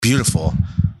beautiful.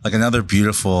 Like another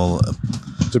beautiful.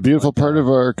 It's a beautiful part of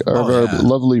our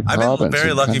lovely province. I've been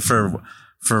very lucky for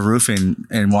roofing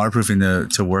and waterproofing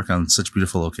to work on such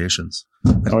beautiful locations.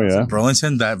 Like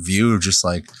Burlington, that view of just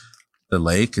like the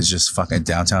lake is just fucking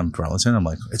downtown Burlington. I'm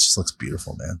like, it just looks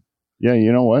beautiful, man. Yeah,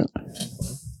 you know what?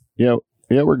 Yeah,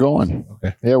 we're going.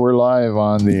 Okay. Yeah, we're live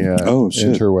on the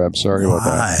interweb. Sorry about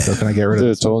that. So can I get rid of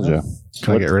it? I told you.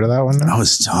 Can I get rid of that one now? I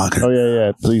was talking. Oh,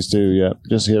 yeah. Please do. Yeah.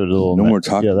 Just give it a little. No more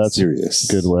talking. Yeah, that's serious.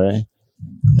 A good way.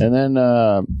 And then,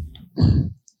 I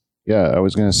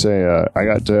was going to say, I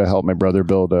got to help my brother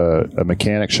build a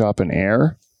mechanic shop in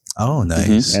Ayr. Oh,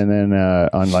 nice. And then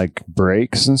on like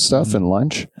breaks and stuff and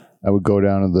lunch, I would go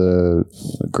down to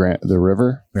the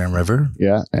river. Grand River?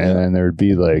 Yeah. And then there would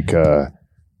be like,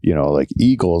 like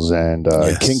eagles and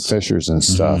kingfishers and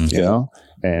stuff, you know?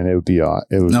 And it would be great.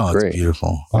 It's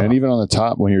beautiful. And even on the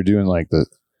top when you're doing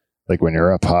when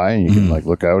you're up high and you can like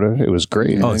look out at it, it was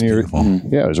great. Oh, it's beautiful.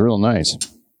 Yeah, it was real nice.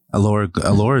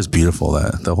 Allure is beautiful.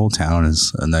 The whole town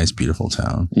is a nice, beautiful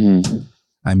town. Mm-hmm.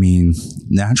 I mean,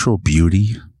 natural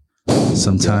beauty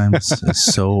sometimes is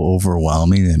so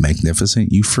overwhelming and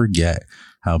magnificent. You forget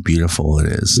how beautiful it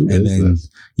is.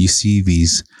 You see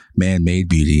these man-made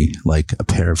beauty like a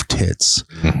pair of tits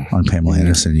on Pamela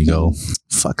Anderson. You go,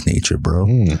 fuck nature, bro.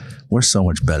 We're so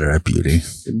much better at beauty.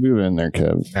 Move in there,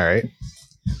 Kev. All right.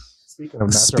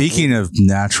 Speaking of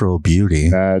natural beauty.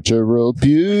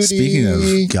 Speaking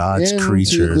of God's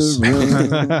creatures.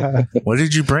 What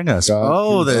did you bring us?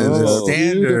 The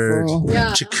standard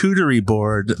charcuterie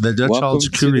board. The Dutch Hall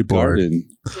charcuterie board.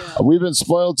 We've been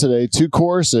spoiled today. 2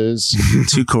 courses.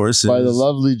 2 courses. By the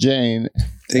lovely Jane.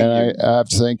 I have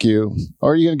to thank you.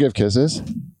 Or are you going to give kisses?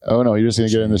 Oh, no. You're just going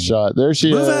to get in the shot. There she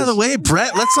is. Move out of the way,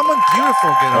 Bret. Let someone beautiful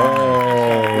get on.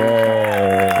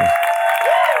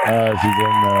 She's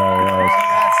in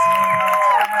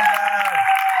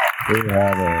we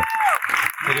have her.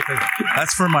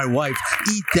 That's for my wife.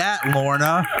 Eat that,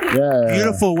 Lorna. Yeah.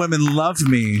 Beautiful women love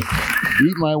me.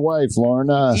 Eat my wife,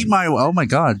 Lorna. Oh my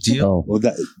God. Well,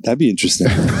 that'd be interesting.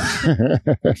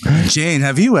 Jane,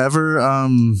 have you ever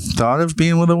thought of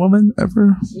being with a woman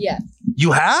ever? Yes.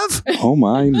 You have? Oh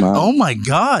my. Oh my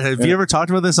God. Have you ever talked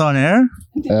about this on air?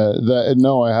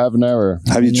 No, I have never.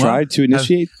 Have you tried to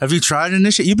initiate? Have you tried to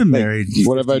initiate? You've been married.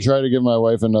 What if I try to give my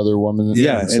wife another woman?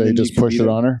 Yeah. And say just push it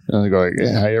on her? And they go like,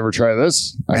 yeah, I ever try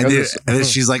this? And then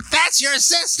she's like, that's your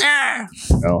sister.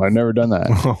 No, I've never done that.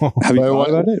 Have you thought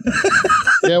about it?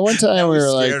 Yeah, one time we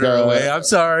were like, her away. I'm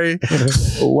sorry.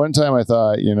 One time I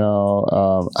thought,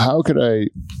 how could I?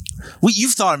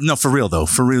 You've thought for real though.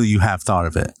 For real, you have thought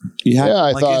of it. Yeah,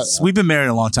 I thought we've been married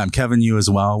a long time. Kevin, you as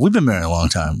well. We've been married a long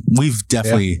time. We've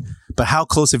definitely. But how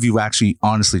close have you actually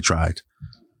honestly tried?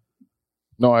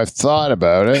 No, I've thought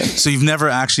about it. So you've never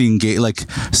actually engaged,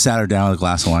 sat her down with a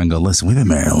glass of wine and go, listen, we've been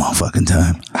married a long fucking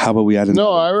time. How about we add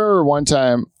No, I remember one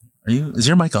time. Is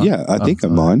your mic on? Yeah, I think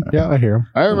I'm on. Yeah, I hear him.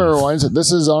 I remember once.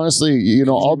 This is honestly,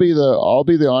 I'll be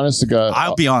the honest to God.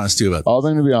 I'll be honest too about this. I'm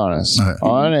going to be honest. Right.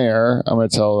 On air, I'm going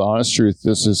to tell the honest truth.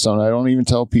 This is something I don't even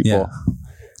tell people. Yeah.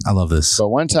 I love this. But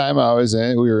one time we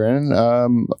were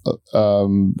in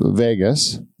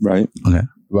Vegas. Right. Okay.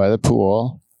 By the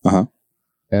pool. Uh-huh.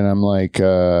 And I'm like,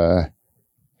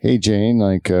 hey, Jane,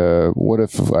 what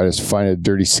if I just find a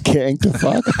dirty skank to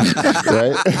fuck?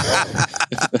 Right?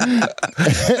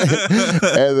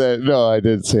 And then, no, I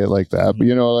didn't say it like that. But,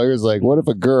 I was like, what if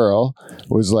a girl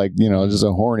was like, just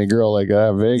a horny girl like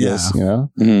that in Vegas,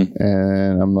 Mm-hmm.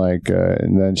 And I'm like,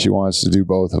 and then she wants to do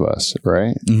both of us,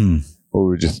 right? Mm-hmm.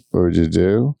 What would you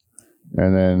do?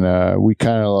 And then we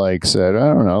kind of said,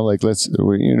 I don't know,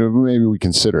 maybe we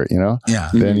consider it, Yeah.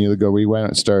 Then we went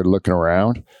and started looking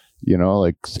around,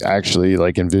 actually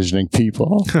envisioning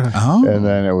people. Oh. And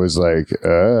then it was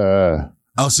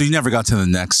Oh, so you never got to the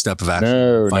next step of actually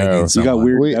no. You got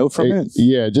weirded out from it?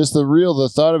 Yeah, just the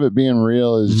thought of it being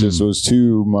real was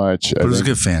too much. But it was a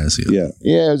good fantasy. Yeah.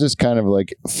 Yeah, it was just kind of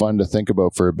fun to think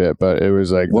about for a bit, but it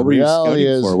was what were you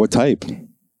scouting for? What type?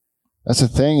 That's the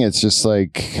thing. It's just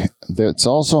it's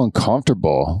also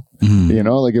uncomfortable. Mm-hmm.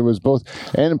 It was both.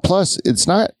 And plus, it's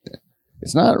not,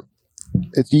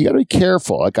 you got to be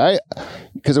careful.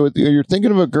 Because you're thinking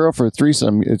of a girl for a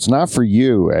threesome, it's not for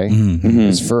you, eh? Mm-hmm.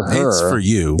 It's for her. It's for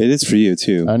you. It is for you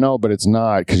too. I know, but it's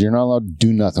not because you're not allowed to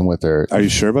do nothing with her. Are you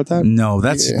sure about that? No,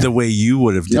 that's the way you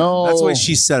would have done. No, that's the way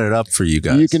she set it up for you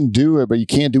guys. You can do it, but you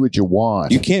can't do what you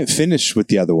want. You can't finish with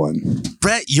the other one.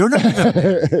 Bret, you're not even...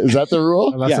 Is that the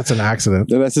rule? Unless it's an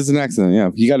accident. Unless it's an accident, yeah.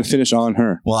 You got to finish on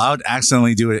her. Well, I would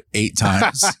accidentally do it 8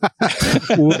 times.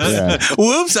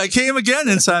 Whoops, I came again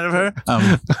inside of her.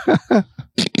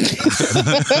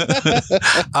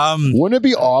 Wouldn't it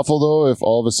be awful though if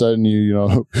all of a sudden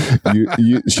you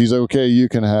she's like, okay, you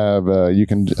can have a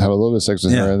little bit of sex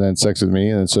with her and then sex with me,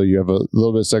 and then so you have a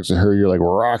little bit of sex with her, you're like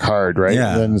rock hard, right?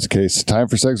 Yeah. And then it's the case, time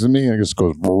for sex with me, and it just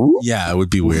goes yeah, it would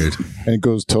be weird. And it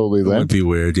goes totally limp. It would be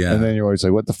weird, yeah. And then you're always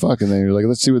like, what the fuck? And then you're like,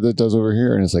 let's see what that does over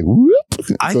here, and it's like whoop,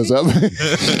 it goes up. I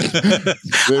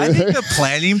think the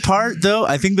planning part though,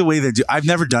 I think the way that I've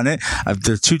never done it.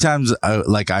 There's 2 times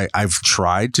I've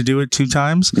tried to do it 2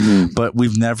 times, but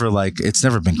we've never it's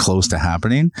never been close to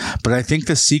happening. But I think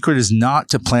the secret is not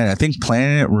to plan it. I think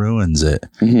planning it ruins it.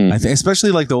 I think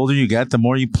especially the older you get, the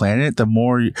more you plan it, the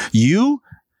more you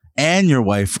and your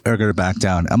wife are going to back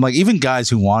down. I'm like, even guys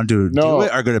who want to do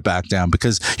it are going to back down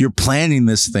because you're planning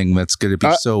this thing that's going to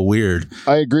be so weird.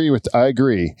 I agree.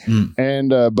 And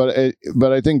but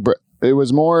I think it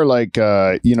was more like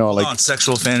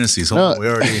sexual fantasies. We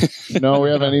already we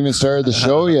haven't even started the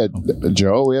show yet,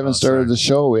 Joe. We haven't started the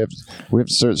show. We have to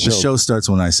start the show. The show starts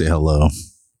when I say hello.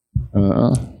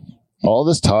 All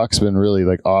this talk's been really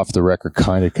off the record,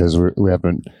 kind of, because we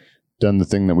haven't done the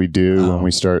thing that we do when we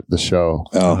start the show.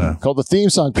 Called the theme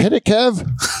song. Hit it, Kev.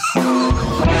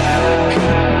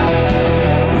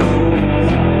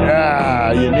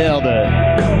 Yeah, you nailed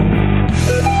it.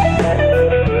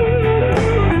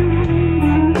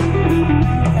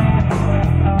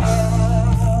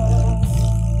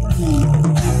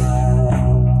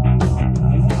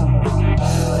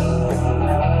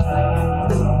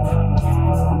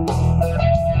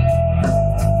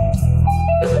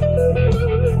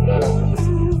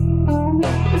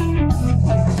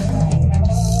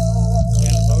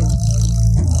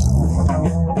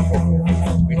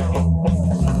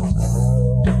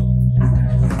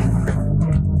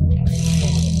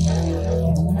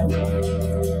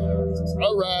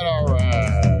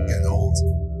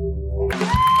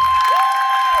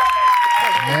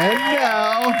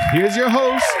 Here's your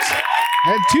host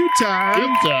and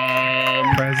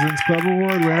 2-time President's Club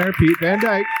Award winner, Pete Van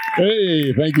Dyke.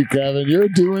 Hey, thank you, Kevin. You're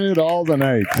doing it all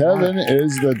tonight. Kevin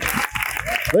is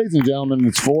ladies and gentlemen,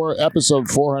 it's episode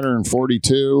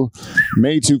 442,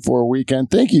 May 24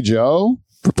 weekend. Thank you, Joe,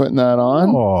 for putting that on.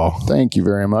 Oh, thank you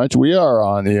very much. We are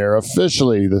on the air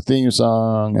officially. The theme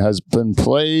song has been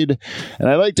played, and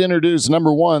I'd like to introduce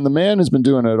number 1. The man has been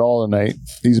doing it all tonight.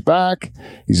 He's back.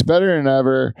 He's better than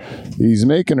ever. He's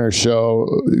making our show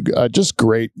just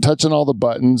great, touching all the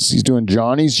buttons. He's doing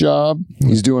Johnny's job.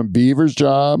 He's doing Beaver's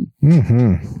job,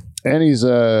 and he's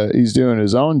doing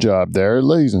his own job there,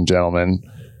 ladies and gentlemen.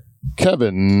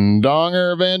 Kevin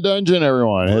Donger Van Dungeon,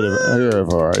 everyone. Hit it here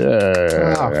for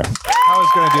yeah. Wow. I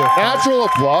was going to do a natural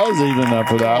applause even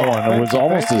for that one. It was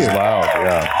almost as loud.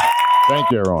 Yeah. Thank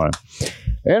you, everyone.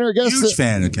 And our guest, huge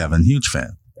fan of Kevin. Huge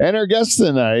fan. And our guests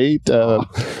tonight,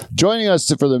 joining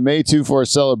us for the May 24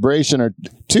 celebration, are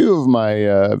 2 of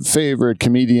my favorite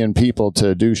comedian people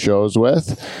to do shows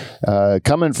with.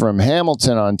 Coming from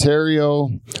Hamilton, Ontario.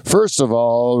 First of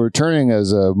all, returning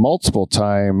as a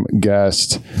multiple-time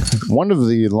guest, one of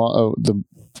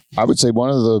I would say one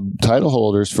of the title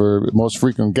holders for most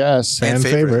frequent guests. Fan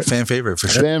favorite for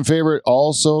sure. Fan favorite,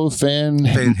 also fan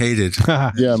hated.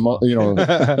 Yeah,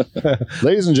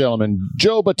 ladies and gentlemen,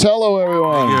 Joe Botelho,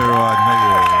 everyone. Thank you, everyone.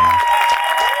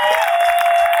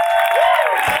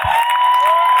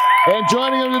 And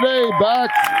joining him today, back,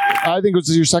 I think this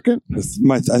is your second? I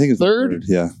think it's third?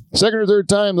 Yeah. Second or third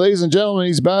time, ladies and gentlemen,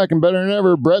 he's back and better than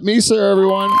ever. Bret Measor,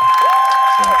 everyone.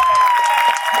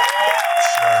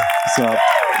 What's up?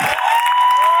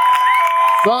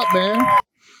 What's up,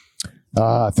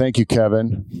 man? Thank you,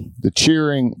 Kevin. The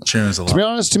cheering. Cheering's a lot. To be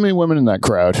honest, too many women in that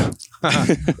crowd.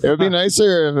 It would be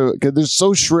nicer because they're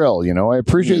so shrill, I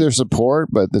appreciate their support,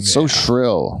 but it's so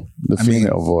shrill, the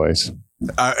female voice.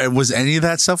 Was any of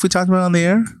that stuff we talked about on the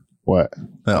air? What?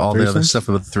 All the other stuff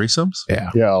about the threesomes? Yeah.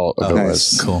 Yeah. It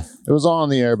was cool. It was on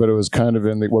the air, but it was kind of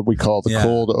in what we call the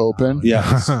cold open.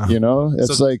 Yeah.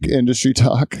 It's like industry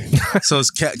talk. So is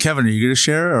Kevin, are you going to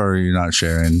share or are you not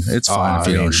sharing? It's fine if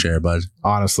you don't share, bud.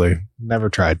 Honestly, never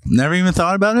tried. Never even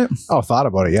thought about it? Oh, thought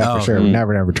about it. Yeah, for sure.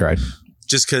 Never tried.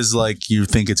 Just because you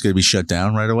think it's going to be shut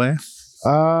down right away?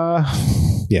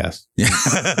 Yes. Yeah.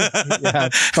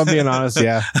 If I'm being honest,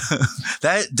 yeah.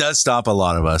 That does stop a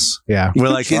lot of us. Yeah. We're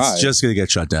like, it's just going to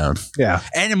get shut down. Yeah.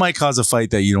 And it might cause a fight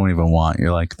that you don't even want.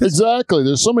 You're like, exactly.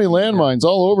 There's so many landmines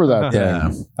all over that thing.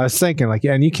 Yeah. I was thinking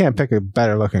and you can't pick a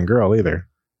better looking girl either.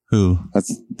 Who?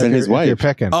 That's his wife. You're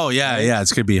picking. Oh, yeah. Yeah.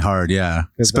 It's going to be hard. Yeah.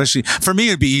 Especially for me,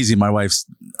 it'd be easy. My wife's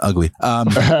ugly.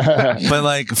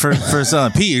 But for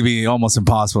Pete, it'd be almost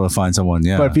impossible to find someone.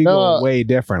 Yeah. But if you go way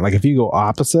different, if you go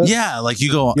opposite. Yeah.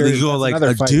 You go like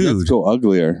a dude. Let's go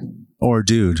uglier. Or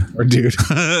dude.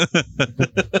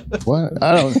 What?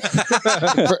 I don't.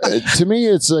 To me,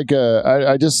 it's like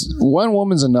I just one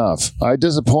woman's enough. I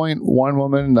disappoint one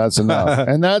woman, that's enough,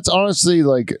 and that's honestly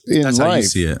like in That's life. how you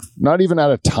see it. Not even at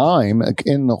a time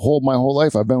in my whole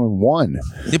life. I've been with one,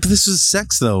 Yeah, but this is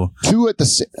sex though. two at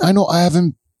the. I know I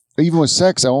haven't. Even with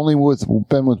sex, I only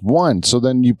been with one. So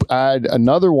then you add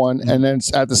another one, and then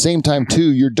at the same time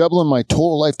too, you're doubling my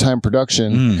total lifetime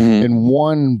production in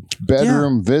one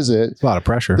bedroom visit. It's a lot of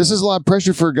pressure. This is a lot of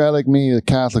pressure for a guy like me, a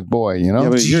Catholic boy. You know, Yeah,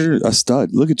 but you're a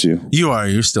stud. Look at you.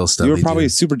 You're still stuck. You were probably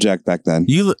super jacked back then.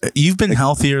 You've been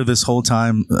healthier this whole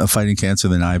time fighting cancer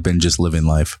than I've been just living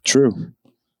life. True.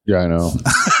 Yeah, I know.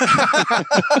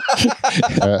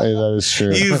 That is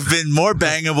true. You've been more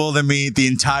bangable than me the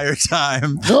entire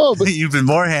time. No, but you've been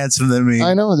more handsome than me.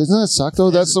 I know. Doesn't that suck though?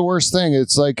 That's the worst thing.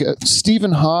 It's like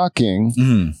Stephen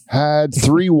Hawking had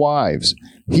 3 wives.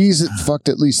 He's fucked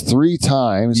at least 3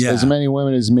 times as many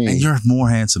women as me. And you're more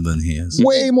handsome than he is.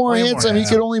 Way more handsome. He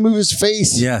could only move his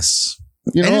face. Yes.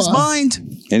 You know, and his mind.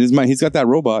 And his mind. He's got that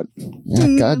robot.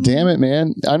 Yeah, God damn it,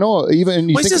 man. I know. Even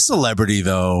you He's a celebrity,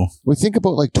 though. We think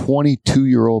about like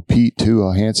 22-year-old Pete, too,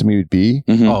 how handsome he would be.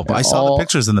 Oh, but I saw the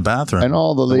pictures in the bathroom. And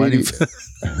all the ladies.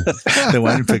 The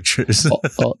wedding pictures.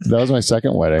 That was my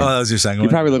second wedding. Oh, that was your second You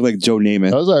one? probably look like Joe Namath.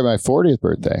 That was like my 40th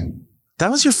birthday. That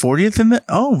was your 40th in the...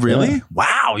 Oh, really? Yeah.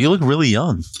 Wow, you look really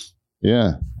young.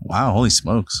 Yeah. Wow, holy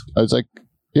smokes. I was like,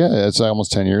 yeah, it's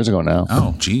almost 10 years ago now.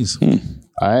 Oh, jeez.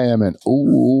 I am an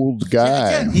old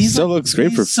guy. He still looks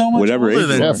great for so much whatever older age.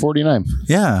 than- Yeah, 49.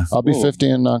 Yeah. I'll be Cool. 50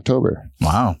 in October.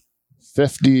 Wow.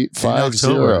 55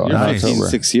 October. in Nice. October.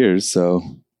 6 years, so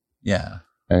Yeah.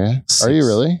 Yeah. Are you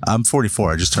really? I'm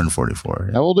 44. I just turned 44.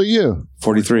 How old are you?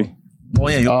 43.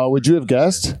 Well, yeah. Would you have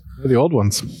guessed? They're the old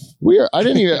ones. I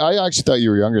didn't even. I actually thought you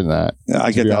were younger than that. Yeah,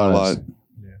 I get be that honest. a lot.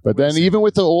 But then, even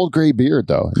with the old gray beard,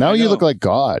 though, now you know. look like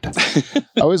God.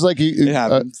 I was like, It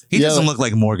happens. He doesn't look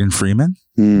like Morgan Freeman.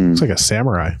 Looks like a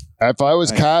samurai. If I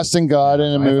was casting God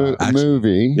in a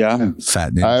movie, Yeah.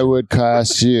 Fat ninja. I would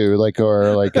cast you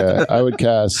I would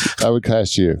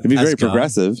cast you. It'd be That's very God.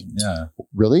 progressive. Yeah.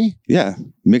 Really? Yeah.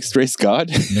 Mixed race God.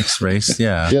 Mixed race.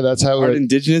 Yeah. Yeah, that's how Part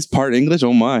indigenous, part English.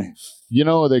 Oh my. you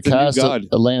know they The new cast God.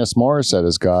 Alanis Morissette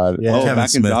as God. Yeah. Oh, Kevin back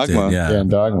in Smith Dogma. did, Yeah, in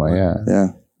Dogma, yeah. Yeah.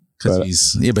 Because But-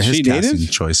 his his She casting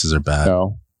native? choices are bad.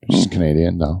 No, she's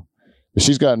Canadian, no. But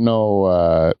she's got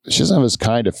no, she doesn't have this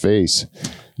kind of face.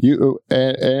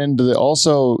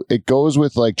 Also it goes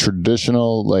with like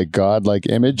traditional, like God-like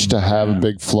image to have a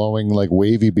big flowing, like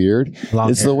wavy beard.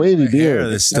 It's the wavy Hair,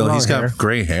 beard. he's got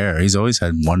gray hair. He's always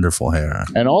had wonderful hair.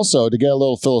 And also to get a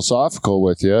little philosophical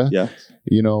with you, Yeah.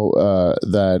 you know,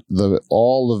 that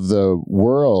all of the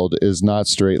world is not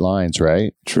straight lines,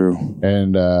 right? True.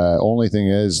 And only thing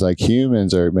is, like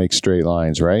humans make straight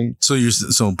lines, right? So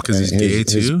because he's And gay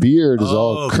too. His beard is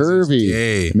all 'cause he's curvy.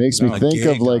 gay. It makes me Oh, think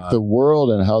gay of like God. the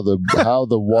world and how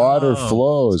the water Oh,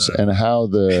 flows sorry. and how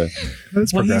the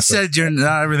That's Well, he progressive. said you're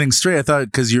not everything straight. I thought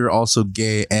because you're also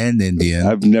gay and Indian.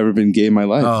 I've never been gay in my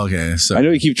life. Oh, okay. So I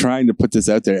know you keep trying to put this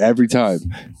out there every time.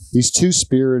 he's too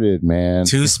spirited, man.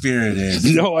 two spirited.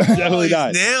 No, I'm definitely He's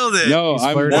not. nailed it. No, He's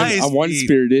I'm flirting. I'm one Nice.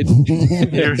 spirited.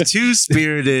 You're two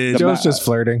spirited. Joe's just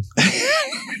flirting.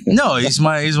 No, he's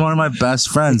one of my best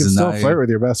You friends, can and still flirt with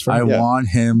your best I friend. Yeah. want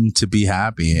him to be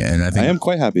happy. And I I think am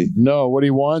quite happy. No, what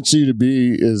he wants you to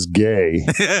be is gay.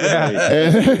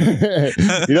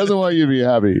 He doesn't want you to be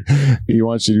happy. He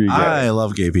wants you to be gay. I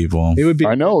love gay people. It would be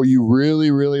I know you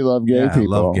really, really love gay Yeah, I people.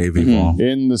 love gay people.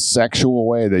 In the sexual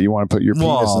way that you want to put your penis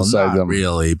Well, inside not them.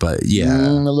 really, but yeah.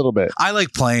 A little bit. I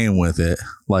like playing with it,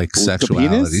 like With the sexuality.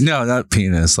 penis? No, not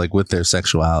penis, like with their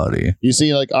sexuality. You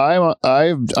see, like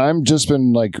I'm just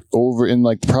been like over in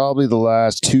like probably the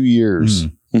last 2 years.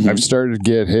 Mhm. I've started to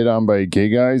get hit on by gay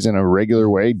guys in a regular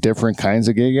way, different kinds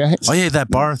of gay guys. Oh yeah, that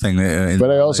bar thing. But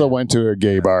I also went to a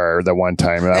gay bar the one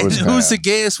time. And that was Who's the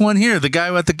gayest one here? The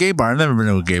guy at the gay bar. I've never been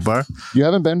to a gay bar. You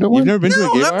haven't been to You've one? never been to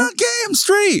No, a gay I'm bar? not gay. I'm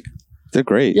straight. They're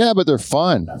great. Yeah, but they're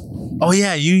fun. Oh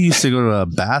yeah, you used to go to a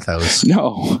bathhouse.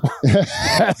 No.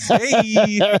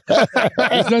 Hey.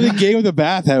 There's nothing gay with a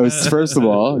bathhouse, first of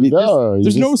all. I mean, No, you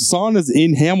there's no just- saunas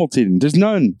in Hamilton. There's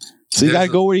none. So you There's got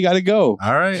to go where you got to go.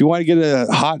 All right. If you want to get a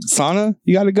hot sauna,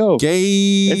 you got to go.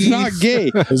 Gay. It's not gay.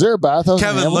 Is there a bathhouse?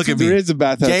 Kevin, in Hamilton? look at me. There is a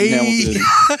bathhouse Gay. in Hamilton.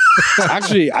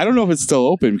 Actually, I don't know if it's still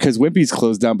open because Wimpy's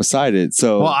closed down beside it.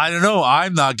 So Well, I don't know.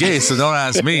 I'm not gay, so don't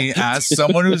ask me. Ask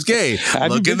someone who's gay.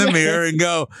 Have Look you in the been mirror and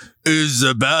go, is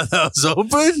the bathhouse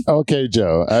open? Okay,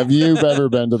 Joe. Have you ever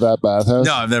been to that bathhouse?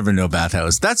 No, I've never been to a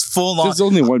bathhouse. That's full on. there's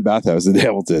only one bathhouse in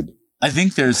Hamilton. I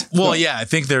think there's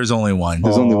only one.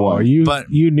 There's only one.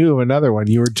 You knew of another one.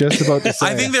 You were just about to say.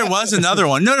 I think there was another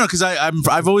one. No, because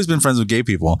I've always been friends with gay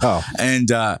people. Oh, and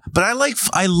but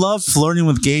I love flirting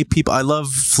with gay people. I love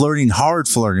flirting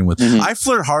with. Mm-hmm. I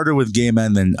flirt harder with gay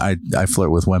men than I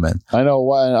flirt with women. I know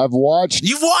why. I've watched.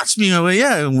 You've watched me,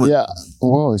 yeah. Yeah.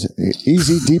 Whoa, is it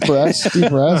easy, deep breaths, deep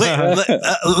breaths.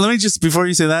 Let me just, before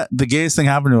you say that, the gayest thing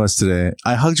happened to us today.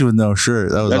 I hugged you with no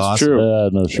shirt. That was awesome. True. Yeah,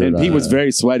 no shirt. And Pete was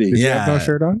very sweaty. Did you have no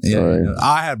shirt on? Yeah, Sorry.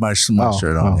 I had my shirt on.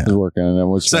 I was working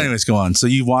on it. So anyways, go on. So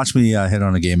you watched me hit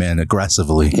on a gay man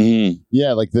aggressively. Mm.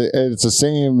 Yeah, like it's the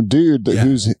same dude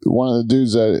who's one of the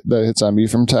dudes that hits on me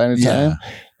from time to time.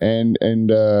 And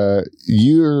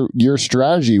your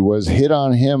strategy was hit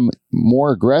on him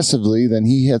more aggressively than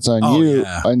he hits on you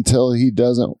until he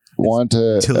doesn't want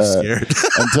to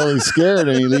until he's scared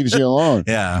and he leaves you alone.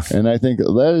 Yeah. And I think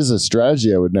that is a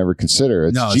strategy I would never consider.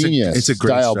 It's genius. It's a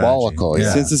great diabolical.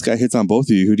 Yeah. Since this guy hits on both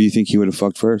of you, who do you think he would have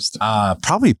fucked first?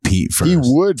 Probably Pete first. He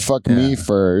would fuck me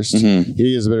first. Mm-hmm.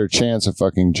 He has a better chance of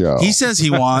fucking Joe. He says he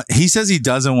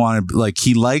doesn't want to, like,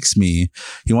 he likes me.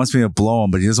 He wants me to blow him,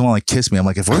 but he doesn't want to kiss me. I'm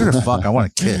like, if we're gonna fuck, I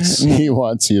want to kiss. He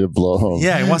wants you to blow him.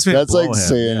 Yeah, he wants me to blow him. That's like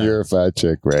saying you're a fat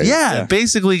chick, right? Yeah,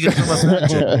 basically give him a fat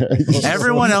chick.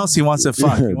 Everyone else he wants to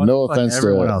fuck. No offense to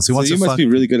everyone else. He wants you to must fuck. be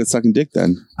really good at sucking dick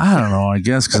then. I don't know. I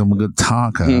guess because I'm a good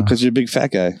talker. Because you're a big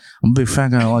fat guy. I'm a big fat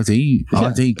guy. I like to eat. I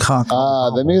like to eat cock.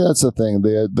 Then maybe that's the thing.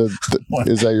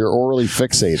 Is that you're orally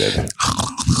fixated,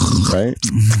 right?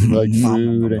 Like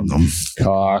food and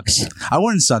cocks. I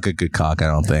wouldn't suck a good cock. I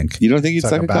don't think. You don't think you'd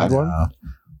suck a bad cock? one?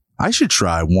 I should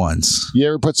try once. You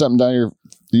ever put something down your?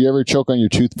 Do you ever choke on your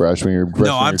toothbrush when you're brushing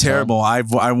No, I'm your terrible. I've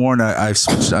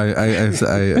switched.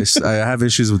 I have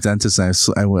issues with dentists.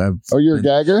 You're a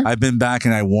gagger? I've been back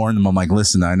and I warned them. I'm like,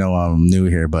 listen, I know I'm new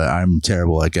here, but I'm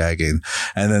terrible at gagging.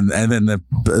 And then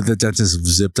the dentist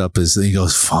zipped up his thing. He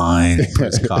goes, fine. He put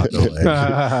his cock away.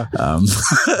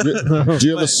 Do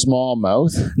you have a small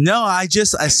mouth? No, I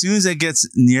just, as soon as it gets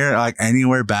near, like,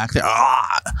 anywhere back there,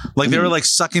 like they were like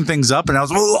sucking things up, and I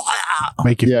was,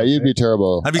 You'd be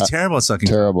terrible. I'd be terrible at sucking.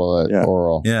 Terrible at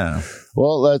oral. Yeah.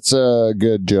 Well, that's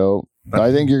good, Joe.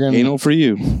 I think you're gonna anal for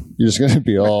you. You're just gonna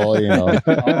be all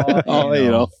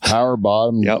all power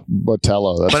bottom. Yep.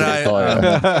 Botello. That's what they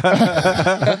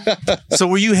call you. So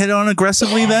were you hit on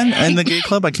aggressively then in the gay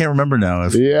club? I can't remember now.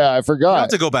 Yeah, I forgot. You have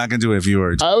to go back into it if you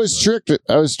were. I was tricked.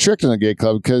 I was tricked in the gay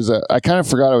club because I kind of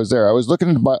forgot I was there. I was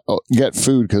looking to get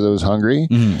food because I was hungry,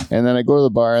 and then I go to the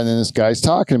bar, and then this guy's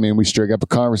talking to me, and we strike up a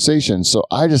conversation. So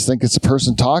I just think it's a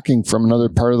person talking from another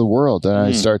part of the world, and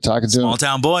I start talking to him. Small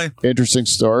town boy. Interesting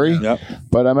story. Yep.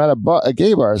 But I'm at a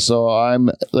gay bar, so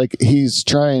I'm like, he's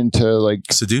trying to like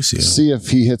seduce you, see if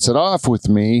he hits it off with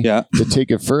me to take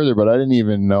it further. But I didn't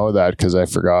even know that because I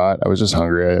forgot. I was just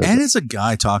hungry. And it's a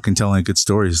guy talking, telling good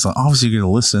stories. So obviously you're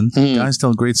gonna listen. Guys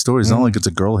tell great stories. It's not like it's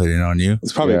a girl hitting on you.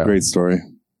 It's probably a great story.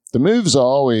 The move's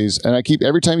always, and I keep,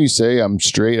 every time you say I'm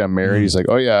straight, I'm married, he's like,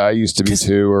 oh yeah, I used to be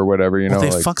too, or whatever, you know. They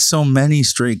like, fuck so many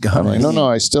straight guys. I'm like, no,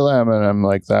 I still am, and I'm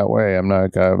like that way. I'm not a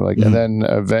guy. I'm like, and then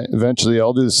eventually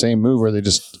I'll do the same move where they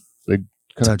just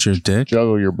touch your dick,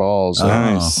 juggle your balls.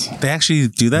 Nice. They actually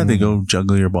do that. They go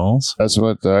juggle your balls. That's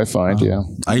what I find. Yeah,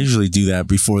 I usually do that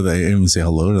before they even say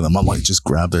hello to them. I'm like, just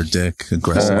grab their dick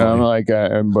aggressively. I'm like,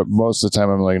 but most of the time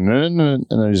I'm like, no, and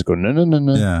I just go,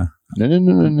 no. Yeah.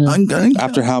 No.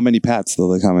 After how many pats though?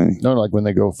 Like how many? No, like when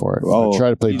they go for it. Oh, I try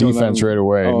to play defense right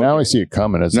away. Oh, now I see it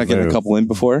coming. It's not getting a couple in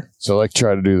before. So like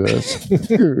try to do this.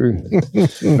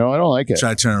 No, I don't like it.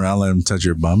 Try to turn around, let him touch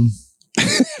your bum.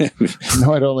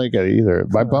 No, I don't like it either.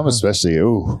 My bum especially.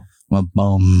 Ooh. My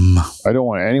bum. I don't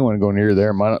want anyone to go near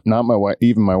there. Not my wife,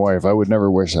 even my wife. I would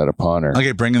never wish that upon her.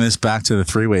 Okay, bringing this back to the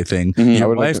three-way thing.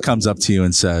 Your wife comes up to you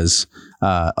and says,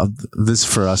 this is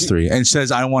for us three, and says,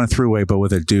 I want a three-way, but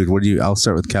with a dude. I'll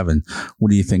start with Kevin.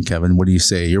 What do you think, Kevin? What do you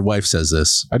say? Your wife says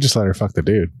this. I just let her fuck the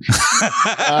dude.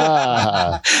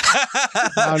 I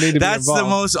don't need to That's the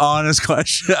most honest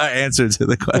question. Answer to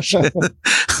the question.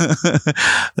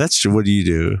 That's true. What do you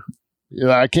do?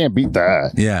 Yeah, I can't beat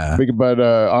that. Yeah. But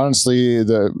honestly,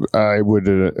 I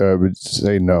would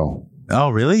say no.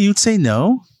 Oh, really? You'd say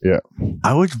no? Yeah.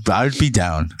 I would be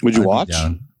down. Would you watch?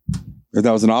 If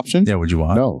that was an option? Yeah, would you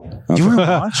watch? No. You wouldn't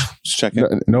watch? Just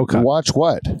checking. No. Watch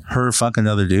what? Her fuck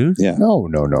another dude? Yeah. No.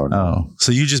 Oh,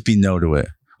 so you just be no to it.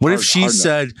 What if she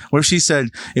said,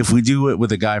 if we do it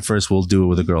with a guy first, we'll do it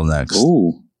with a girl next?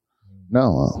 Ooh.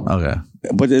 No. Okay.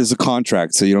 But there's a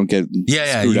contract, so you don't get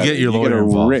you get your lawyer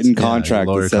involved. Written contract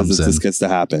that says that this gets to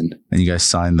happen, and you guys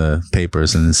sign the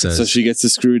papers, and it says. So she gets the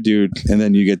screw dude, and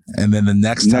then you get, and then the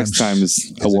next time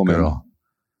is a woman. Girl.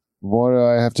 Why do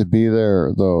I have to be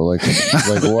there though? Like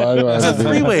why do I It's a have to be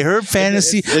three-way. Her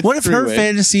fantasy. What if her three-way.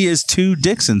 fantasy is 2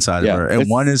 dicks inside of her, and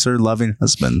one is her loving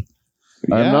husband?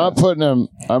 I'm not putting him.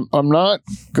 I'm not.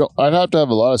 I'd have to have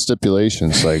a lot of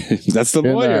stipulations. Like that's the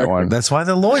in lawyer. that one. That's why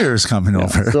the lawyer is coming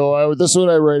over. So this is what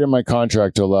I write in my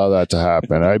contract to allow that to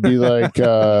happen. I'd be like,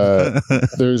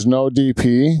 there's no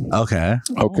DP. Okay.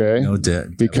 Okay. No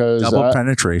dick. Because double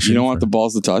penetration. You don't want the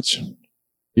balls to touch.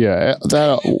 Yeah,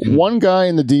 that one guy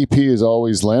in the DP is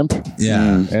always limp.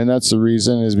 Yeah, and that's the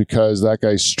reason is because that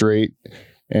guy's straight,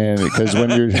 and because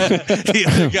when you're the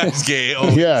other guy's gay.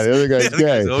 Always. Yeah, the other guy's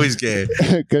gay. Always gay.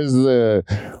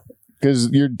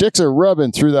 Because your dicks are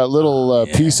rubbing through that little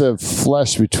piece of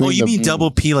flesh between. Oh, you mean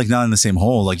double P, like not in the same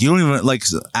hole? Like you don't even like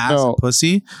ass and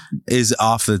pussy is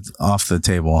off the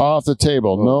table. Off the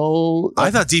table. No, I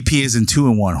thought DP is in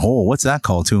 2-in-1 hole. What's that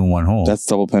called? 2-in-1 hole. That's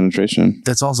double penetration.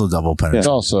 That's also double penetration. It's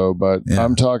also, but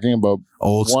I'm talking about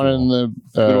old one in the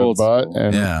butt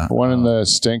and one in the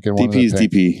stink and one in the DP is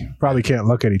DP. Probably can't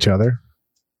look at each other.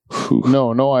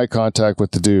 No eye contact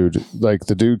with the dude. Like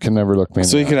the dude can never look me in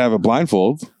So the you eye. could have a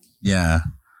blindfold. Yeah.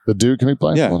 The dude can be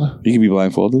blindfolded? Yeah, you can be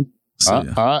blindfolded.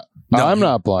 I'm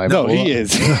not blindfolded. No, he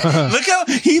is. Look how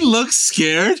he looks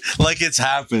scared, like it's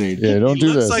happening. Yeah, don't do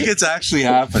looks this. like it's actually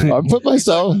happening. I put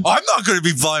myself. I'm not going to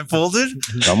be blindfolded.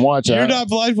 I'm watching. You're not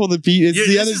blindfolded, Pete. It's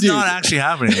the other This is dude. not actually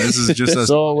happening. This is just a.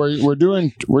 So we're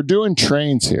doing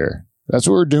trains here. That's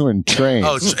what we're doing. Trains.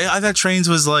 Oh, I thought trains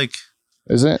was like.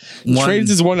 Is it?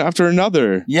 Trains is one after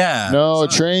another. Yeah. No,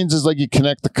 trains is like you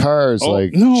connect the cars,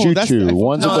 like no, choo that's choo. the-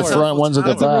 One's no, at the that's front, one's at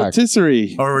the That's a back.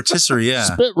 rotisserie. Or rotisserie, yeah.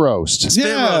 Spit roast. Spit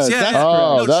Yeah, roast, yeah. that's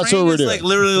Oh, that's train what we're is doing. Like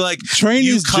literally like Train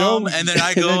you is come Joe- and then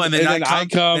I go and then I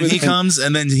come and he comes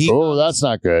and then he. Oh, that's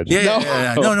not good. Yeah. No.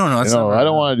 That's No, not I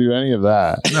don't want to do any of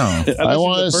that. No. I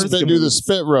want to do the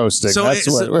spit roasting. So That's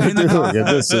what we're doing in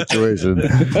this situation.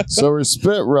 So we're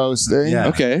spit roasting. Yeah.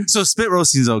 Okay. So spit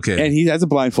roasting is okay. And he has a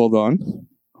blindfold on.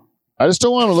 I just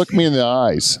don't want to look me in the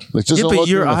eyes. Like just Yeah, don't but look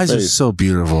your me in the eyes are face. so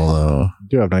beautiful, though. You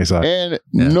do have nice eyes. And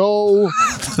no,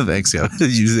 Thanks, yeah.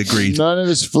 You agreed. none of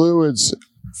his fluids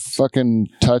fucking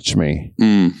touch me.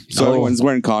 So everyone's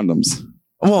wearing condoms.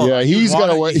 Well, Yeah, he's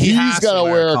gotta wear. He's has to gotta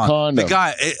wear a condom. The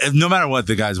guy, no matter what,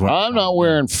 the guy's wearing. I'm not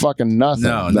wearing fucking nothing.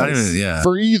 No, not even. Yeah.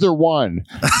 For either one.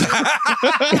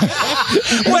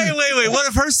 Wait. What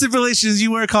if her stipulation is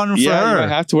you wear a condom for Yeah, her? you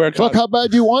have to wear a Look, condom. how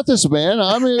bad do you want this, man?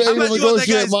 I'm able bad to do you want that negotiate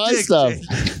guy's my dick, stuff.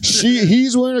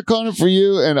 He's wearing a condom for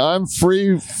you, and I'm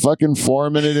free fucking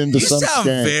forming it into You some sound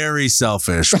skank. very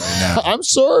selfish right now. I'm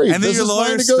sorry. And then This your is my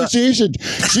lawyer negotiation.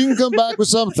 She can come back with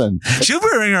something. She'll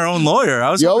bring her own lawyer.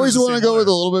 You always want to go with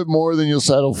a little bit more than you'll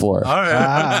settle for. All right.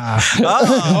 Ah.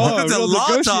 Welcome to real Law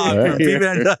Talk negotiator from Pete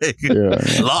Van Dyke. Yeah.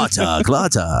 Law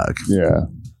Talk. Yeah.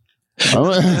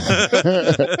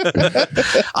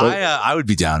 I would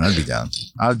be down. I'd be down.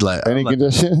 I'd let Any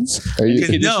conditions? Are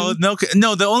you, No.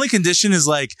 The only condition is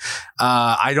like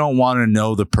I don't want to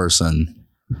know the person.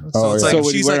 So Oh, it's yeah. like So if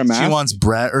would you she's wear like a mask? she wants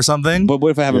Bret or something. But what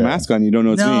if I have a Yeah. mask on? You don't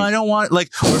know it's No, me. I don't want like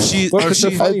or she. I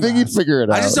think you'd figure it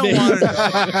out. I just don't want to.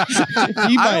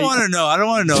 I don't want to know. I don't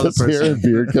want to know the Just hear a person.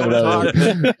 beard coming out of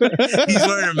it. He's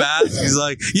wearing a mask. He's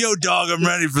like, "Yo, dog, I'm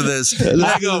ready for this." And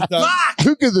I go, "Fuck."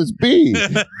 Who could this be?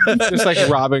 Just like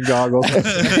Robin goggles.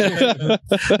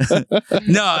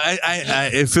 No, I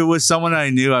if it was someone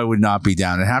I knew, I would not be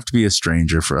down. It'd have to be a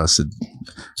stranger for us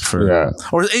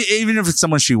or even if it's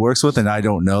someone she works with and I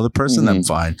don't know the person, I'm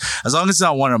fine. As long as it's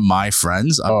not one of my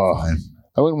friends, I'm fine.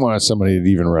 I wouldn't want somebody to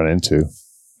even run into.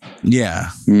 Yeah.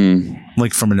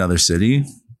 Like from another city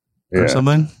or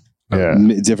something. Yeah.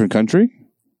 Different country?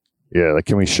 Yeah. Like,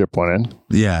 can we ship one in?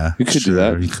 Yeah. You could do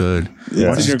that. You could. Yeah.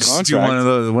 Why don't you Your just do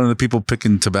contract. one of the people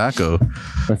picking tobacco?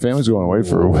 My family's going away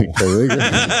for a week.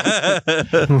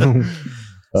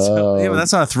 Yeah, but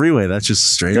that's not a three-way. That's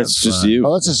just straight That's up. just you.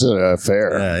 Oh, that's just a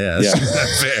fair. Yeah.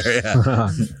 That's fair. Yeah.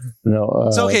 No,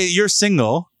 So okay, you're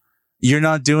single. You're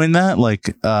not doing that. Like,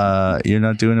 you're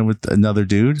not doing it with another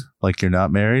dude. Like, you're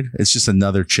not married. It's just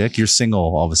another chick. You're single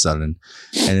all of a sudden,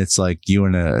 and it's like you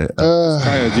and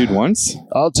a dude once.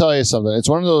 I'll tell you something. It's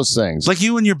one of those things. like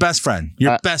you and your best friend.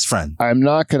 Your best friend. I'm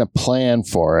not going to plan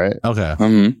for it, Okay.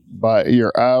 but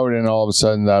you're out, and all of a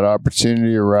sudden that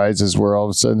opportunity arises where all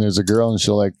of a sudden there's a girl, and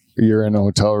she'll like you're in a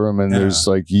hotel room, and there's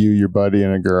like you, your buddy,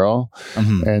 and a girl,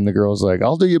 and the girl's like,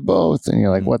 "I'll do you both," and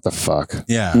you're like, "What the fuck?"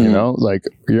 Yeah. You know, like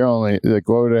you're only like,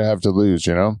 what would I have to lose?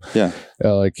 You know? Yeah.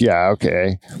 Like, yeah,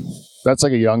 okay. That's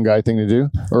like a young guy thing to do,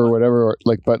 or whatever.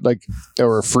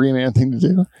 Or a free man thing to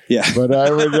do. Yeah. But I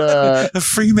would a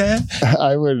free man.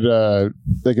 I would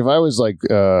like if I was like,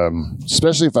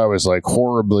 especially if I was like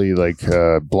horribly like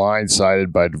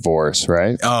blindsided by divorce,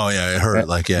 right? Oh yeah, it hurt.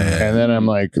 And then I'm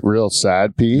like real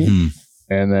sad, Pete. Mm-hmm.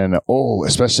 And then,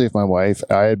 especially if I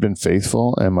had been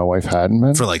faithful and my wife hadn't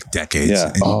been. For like decades.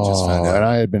 Yeah. And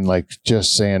I had been like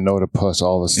just saying no to puss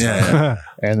all this time. Yeah.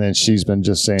 And then she's been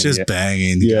just saying. Just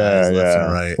banging. Yeah. Left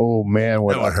and right. Oh, man.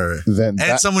 That would hurt.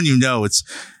 And someone you know, it's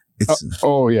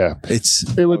yeah.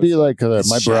 It would be like my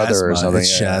brother or something.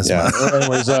 It's Anyways,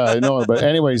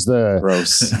 the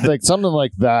gross, like something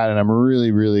like that, and I'm really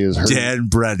is hurt. Dan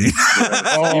Brennan.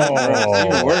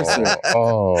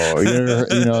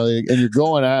 And you're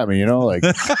going at me, like.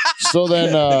 So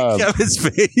then, Kevin's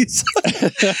face.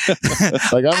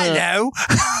 Like I'm hello.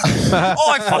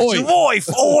 I fucked your wife.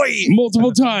 Oi,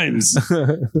 multiple times.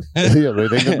 Yeah, they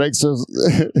think it makes us.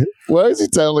 Why is he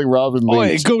telling Robin Lee?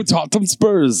 Oi, go Tottenham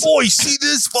Spurs. Oi, see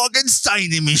this fucking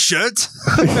stain in my shirt?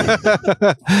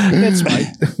 That's right.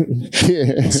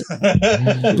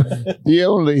 The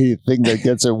only thing that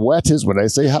gets it wet is when I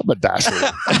say haberdashery.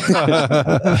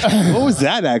 What was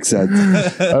that accent?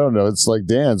 I don't know. It's like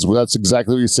Dan's. Well, that's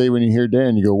exactly what you say when you hear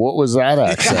Dan. You go, "What was that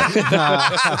accent?"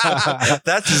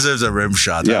 That deserves a rim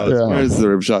shot. There's the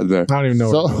rim shot there. I don't even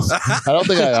know. I don't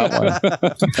think I have one.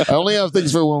 I only have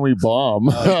things for when we bomb.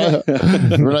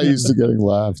 We're not used to getting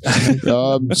laughed.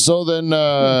 So then,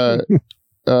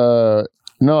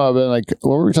 no, I've been like,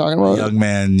 what were we talking about? Young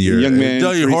man.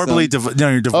 You're horribly divorced.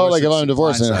 Oh, like if I'm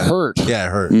divorced and it hurt. Yeah,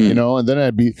 it hurt. And then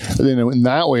in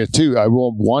that way too, I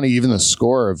will want to even the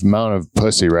score of amount of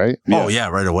pussy, right? Oh yeah,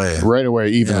 right away. Right away,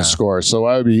 even the score. So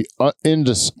I would be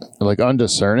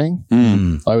undiscerning.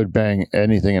 I would bang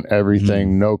anything and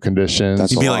everything, no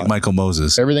conditions. You'd be like Michael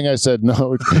Moses. Everything I said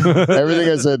no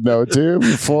to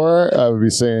before, I would be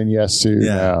saying yes to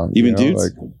now. Even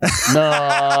dudes?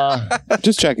 Nah.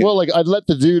 Just checking. Well, like I'd let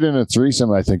the dude in a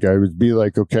threesome. I think I would be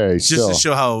like, okay, just to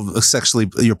show how sexually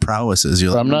your prowess is.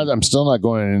 You're I'm still not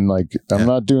going in. Like I'm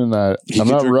not doing that. I'm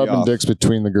not rubbing dicks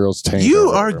between the girls' taint. You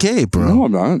are gay, bro. No,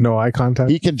 I'm not. No eye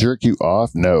contact. He can jerk you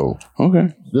off. No.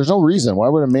 Okay. There's no reason. Why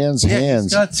would a man's hands?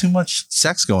 He's got too much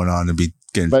sex going on to be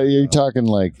getting. But you're talking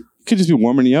like. Could just be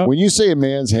warming you up. When you say a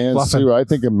man's hands too, I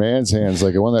think a man's hands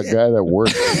like one that guy that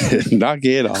works. Not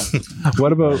gay at all.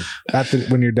 What about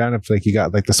when you're done? If like you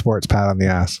got like the sports pat on the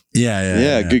ass?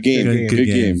 Yeah. Good game. Good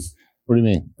game. What do you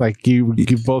mean? Like you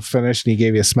both finished and he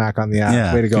gave you a smack on the ass.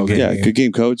 Yeah, way to go. Good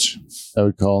game, coach. I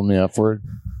would call him the F word.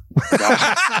 Wow.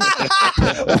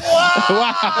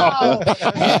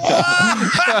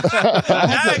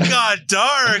 That got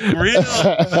dark real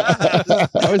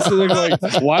fast. I was sitting there going,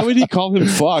 why would he call him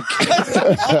fuck?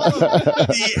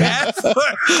 The F word.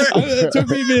 It took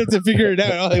me a minute to figure it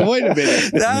out. I was like, wait a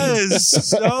minute.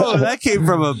 That came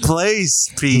from a place,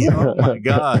 Pete. Oh my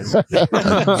God.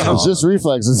 It's just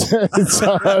reflexes.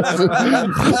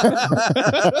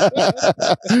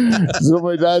 So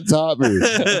my dad taught me.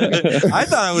 I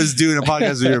thought I was doing a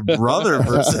podcast with your brother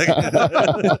for a second.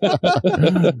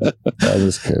 I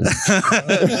just kidding.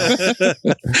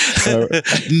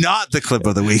 Not the clip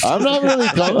of the week. I'm not really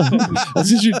calling.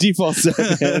 This is your default set.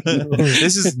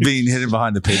 This is being hidden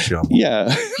behind the Patreon.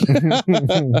 Yeah.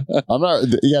 I'm not.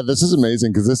 Yeah, this is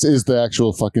amazing because this is the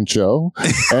actual fucking show,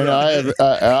 and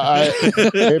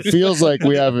it feels like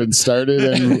we haven't started,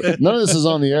 and none of this is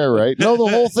on the air, right? No, the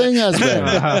whole thing has been.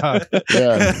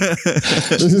 Yeah,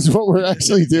 this is what we're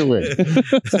actually doing.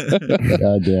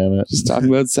 God damn it! Just talking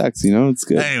about sex, it's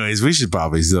good. Anyways, we should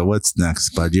probably. So what's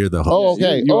next, bud? You're the host. Oh,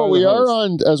 okay. We are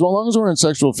on. As long as we're in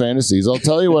sexual fantasies, I'll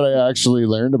tell you what I actually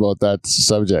learned about that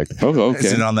subject. Oh, okay.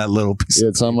 Is it on that little piece?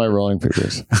 It's on my rolling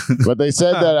papers. But they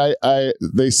said that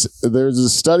there's a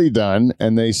study done,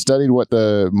 and they studied what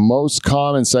the most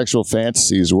common sexual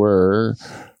fantasies were.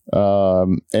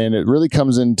 And it really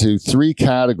comes into three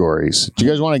categories. Do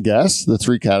you guys want to guess the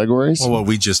three categories? Well, what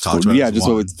we just talked about. Yeah, just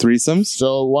what with threesomes.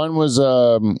 So one was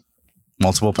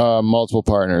multiple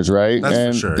partners, right?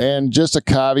 That's for sure. And just a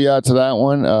caveat to that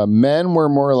one: men were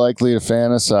more likely to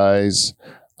fantasize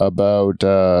about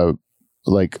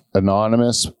like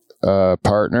anonymous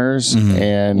partners,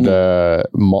 and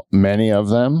many of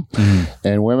them,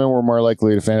 and women were more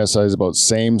likely to fantasize about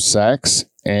same sex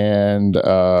and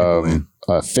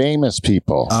famous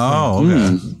people. Oh,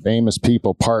 okay. Famous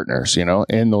people partners, in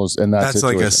that that's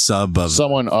like a sub of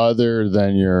someone other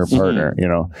than your partner,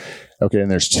 Okay,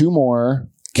 and there's two more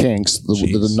kinks.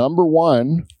 The number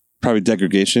one, probably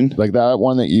degradation. like that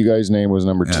one that you guys named was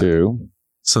number two.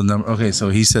 So so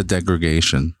he said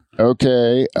degradation.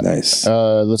 Okay. Nice.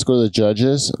 Let's go to the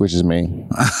judges, which is me.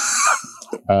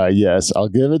 Yes, I'll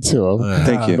give it to him.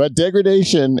 Thank you. But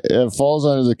degradation falls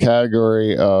under the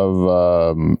category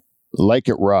of like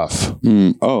it rough.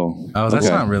 That's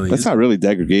not really. That's not really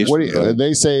degradation. What do you,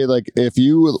 they say, like, if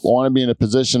you want to be in a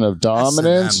position of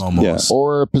dominance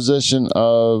or a position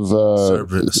of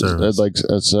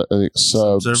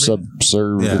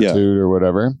subservitude or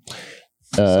whatever.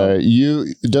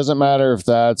 It doesn't matter if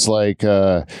that's like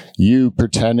you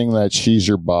pretending that she's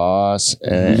your boss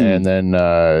and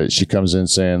then she comes in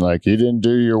saying like, you didn't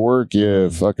do your work, you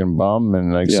fucking bum,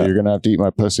 and like so you're gonna have to eat my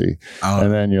pussy, and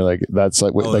then you're like, that's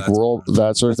like role,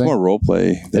 that sort of thing. More role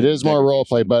play. It is more role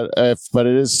play, but it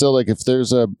is still like if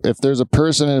there's a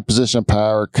person in a position of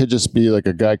power, it could just be like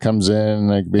a guy comes in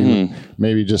like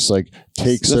maybe just like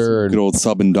takes her. Good old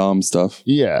sub and dom stuff.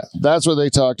 Yeah, that's what they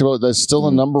talked about. That's still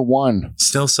a number one.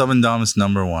 Still sub and dom is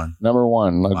number one. Number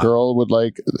one. A girl would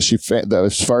like,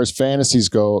 as far as fantasies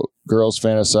go, girls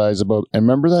fantasize about, and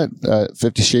remember that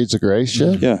 50 Shades of Grey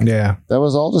shit? Yeah. That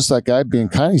was all just that guy being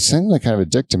seemed like kind of a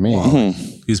dick to me.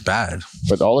 He's bad.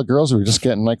 But all the girls were just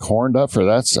getting like horned up for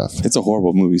that stuff. It's a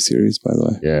horrible movie series, by the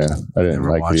way. Yeah. I didn't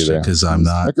like it either. Because I'm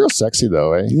not. That girl's sexy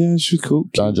though, eh? Yeah, she's cool.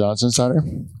 Don Johnson's on her.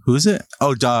 Who is it?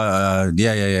 Oh,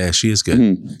 yeah. She is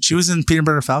good. She was in Peanut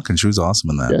Butter Falcon. She was awesome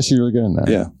in that. Yeah, she's really good in that.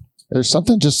 Yeah. There's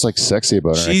something just like sexy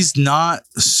about her. She's not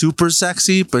super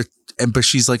sexy, but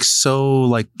she's like so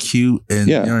like cute and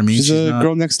you know what I mean. She's a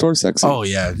girl next door sexy. Oh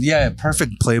yeah,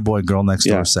 perfect Playboy girl next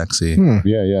door sexy.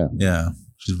 Yeah.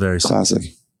 She's very classic.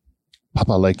 Sexy.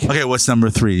 Papa like. Okay, what's number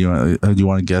 3? Do you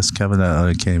want to guess, Kevin?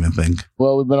 I can't even think.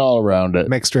 Well, we've been all around it.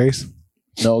 Mixed race.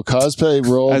 No, cosplay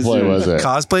role play was it?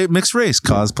 Cosplay mixed race.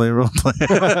 Cosplay role play.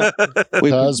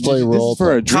 Cosplay role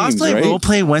play. Cosplay role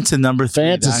play went to number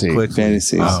 3.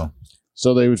 Fantasy. Oh.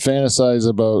 So they would fantasize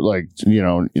about like,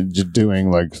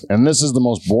 doing like, and this is the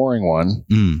most boring one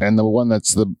and the one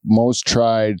that's the most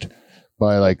tried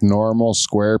by like normal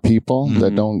square people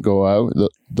that don't go out.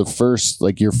 The first,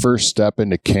 like your first step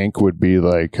into kink would be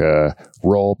like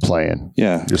role playing.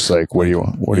 Yeah. Just like, what do you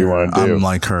want to do? I'm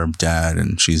like her dad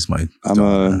and she's my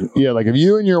like if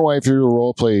you and your wife do a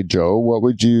role play, Joe, what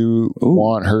would you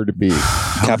want her to be?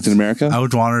 Captain America? I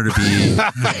would want her to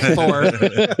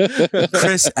be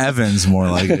Chris Evans, more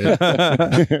like it.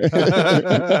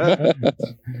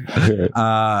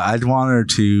 I'd want her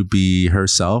to be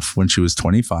herself when she was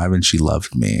 25 and she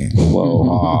loved me.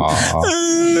 Whoa.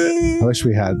 I wish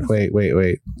we had. Wait.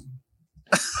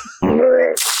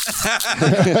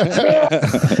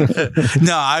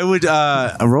 No, I would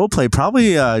role play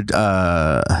probably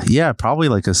probably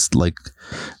like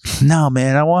no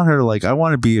man, I want her I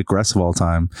want to be aggressive all the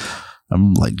time.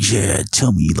 I'm like, yeah,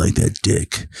 tell me you like that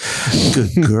dick.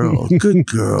 Good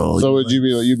girl. So would you be?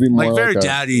 You'd be more like very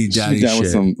daddy shit.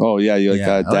 With some, you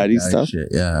like daddy stuff? Shit,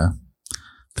 yeah.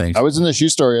 Thanks. I was in the shoe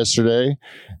store yesterday,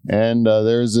 and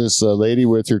there's this lady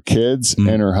with her kids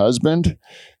and her husband,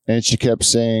 and she kept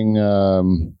saying,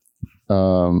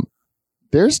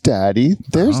 "There's daddy,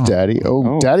 daddy.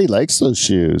 Oh, daddy likes those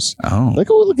shoes.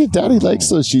 Look at daddy likes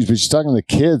those shoes." But she's talking to the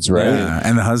kids, right? Yeah,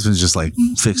 and the husband's just like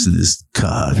fixing his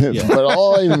cock. But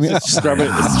all I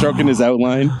stroking his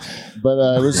outline. But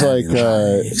I was like,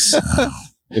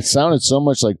 it sounded so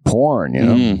much like porn,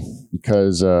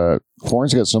 because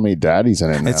porn's got so many daddies in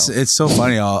it now. It's so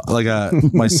funny.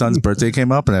 My son's birthday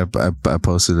came up and I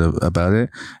posted about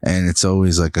it, and it's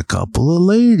always like a couple of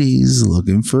ladies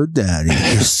looking for a daddy.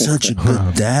 You're such a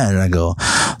good dad. And I go,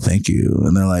 thank you.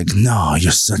 And they're like, no,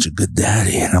 you're such a good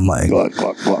daddy. And I'm like,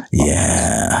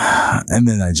 yeah. And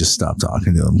then I just stopped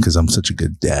talking to them because I'm such a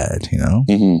good dad,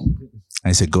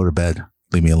 I said, go to bed.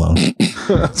 Leave me alone.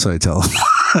 So I tell them.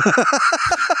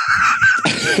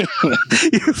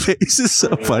 Your face is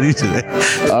so funny today.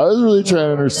 I was really trying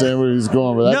to understand where he's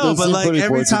going, but that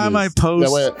every time I post,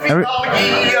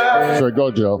 sorry,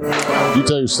 go Joe. You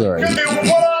tell your story.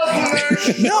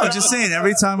 No, I'm just saying.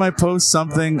 Every time I post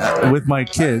something with my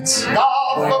kids,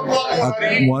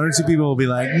 one or two people will be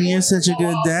like, "You're such a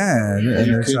good dad,"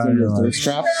 and they're trying to like,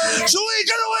 "Julie,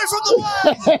 get away from the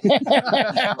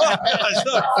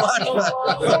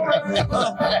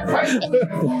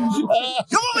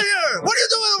come over here! What are you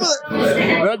doing over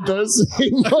there?" That does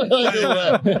seem more like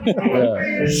a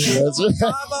That's right.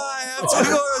 Mama, I have to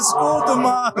go to school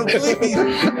tomorrow, please.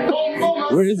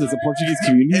 Where is this? A Portuguese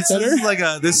community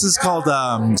center? This is called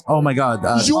oh my god.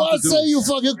 You want to say you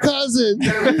fuck your cousin?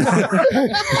 You're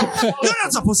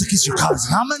not supposed to kiss your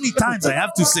cousin. How many times I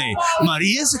have to say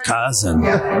Maria's a cousin?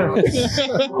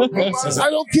 I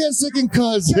don't care, second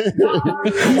cousin. What do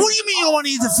you mean you don't want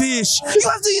to eat the fish? You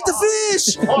have to eat the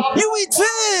fish. You eat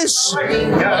fish.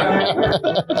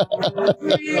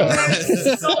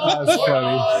 That's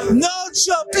funny. No,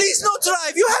 Joe, please no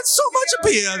drive. You had so much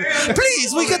appeal.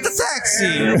 Please, we get the taxi.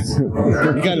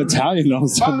 You got Italian all of a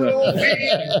sudden.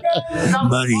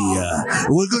 Maria,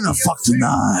 we're gonna fuck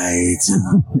tonight.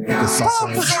 Oh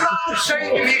my God,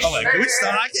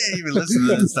 I can't even listen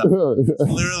to this stuff.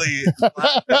 Literally,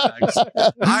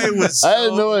 I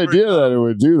had no idea that it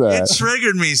would do that. It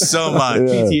triggered me so much.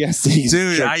 PTSD,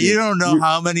 dude. You don't know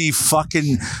how many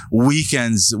fucking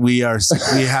weekends we have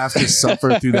to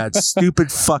suffer through that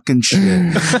stupid fucking shit.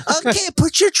 Okay,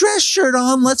 put your dress shirt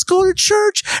on. Let's go to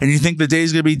church. And you think the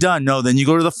day's gonna be done? No, then you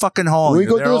go to the fucking hall. We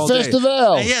go to the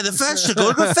festival. Yeah, the festa.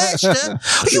 Go to the festa.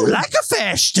 You like a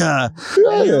festa?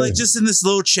 And you're like just in this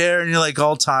little chair, and you're like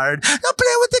all tired. Now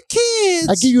play with the kids.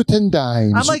 I give you 10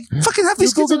 dimes. I'm like, fucking have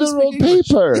these kids. You go get the rolled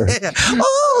paper. Yeah.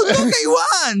 Oh, look, I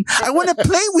won. I won a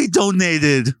play we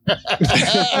donated.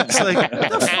 It's like,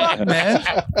 what the fuck, man?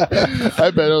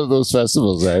 I've been to those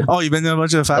festivals, eh? Oh, you've been to a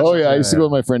bunch of festivals? Oh, yeah. I used to go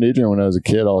with my friend Adrian when I was a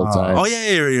kid all the time. Oh, yeah,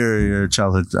 your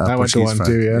childhood. I went to one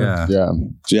too, yeah. Yeah.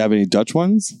 Do you have any Dutch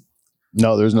ones?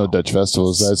 No, there's no Dutch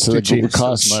festivals. That's like it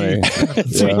costs money.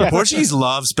 Yeah. Portuguese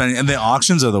love spending, and the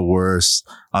auctions are the worst.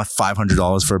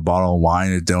 $500 for a bottle of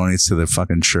wine. It donates to the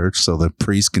fucking church, so the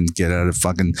priest can get out of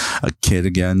fucking a kid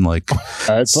again. Like,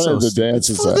 it's funny the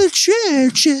dances for the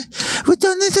church. We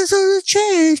donate to the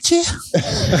church.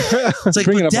 It's like,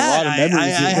 but Dad,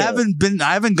 I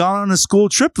haven't gone on a school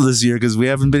trip this year because we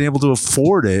haven't been able to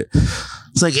afford it.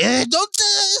 It's like,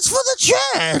 it's for the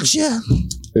church.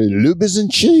 Lube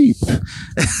isn't cheap.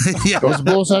 Yeah. Those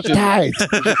bulls are tight.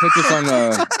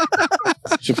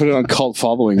 Should put it on cult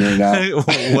following right now.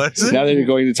 What's it? Now that you're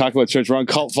going to talk about church, we're on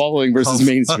cult following versus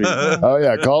mainstream. Oh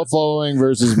yeah, cult following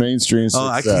versus mainstream success.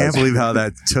 I can't believe how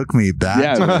that took me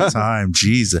back to the time.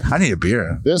 Jesus, I need a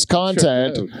beer. This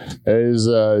content is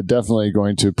definitely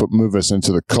going to move us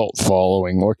into the cult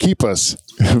following, or keep us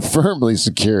firmly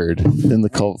secured in the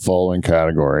cult following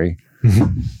category.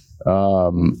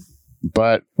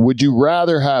 But would you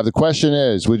rather have, the question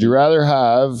is, would you rather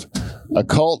have a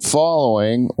cult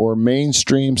following or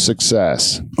mainstream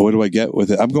success? What do I get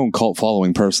with it? I'm going cult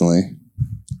following personally.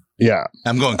 Yeah.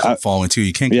 I'm going cult following too.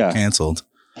 You can't get canceled.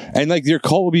 And like your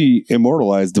cult will be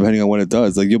immortalized depending on what it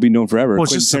does. Like you'll be known forever. Well,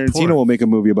 Quentin Tarantino will make a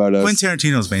movie about us. Quentin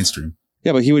Tarantino's mainstream.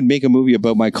 Yeah, but he would make a movie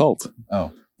about my cult.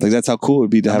 Oh. Like that's how cool it would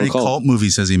be to have a cult. How many cult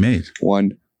movies has he made?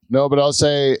 One. No, but I'll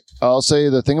say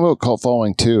the thing about cult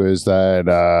following too is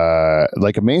that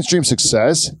like a mainstream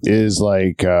success is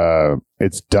like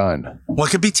it's done. Well,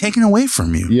 it could be taken away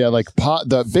from you. Yeah, like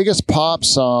the biggest pop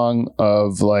song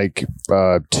of like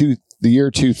the year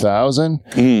 2000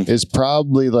 is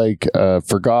probably like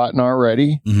forgotten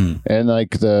already, and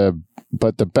like the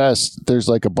best. There's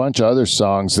like a bunch of other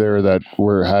songs there that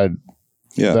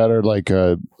that are like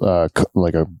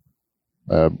a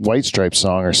White Stripes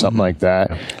song or something like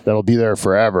that that'll be there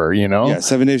forever, you know? Yeah,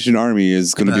 Seven Nation Army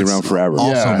is going to be around forever.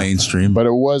 Also mainstream. But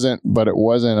it wasn't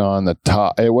on the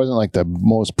top. It wasn't like the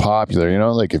most popular, you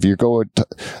know? Like if you go like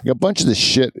a bunch of the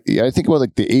shit, I think about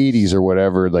like the 80s or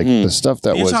whatever, like the stuff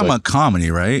that You're was talking like, about comedy,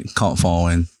 right? Cult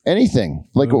following. Anything.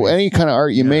 Like any kind of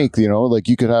art you make, you know? Like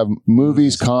you could have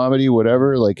movies, comedy,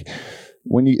 whatever. Like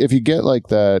if you get like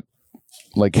that,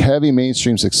 like heavy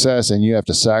mainstream success, and you have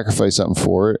to sacrifice something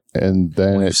for it, and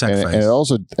then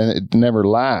it never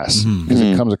lasts because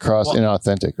it comes across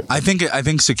inauthentic. I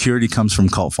think security comes from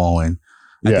cult following.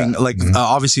 I think like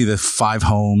obviously the 5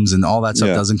 homes and all that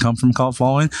stuff doesn't come from cult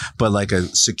following, but like a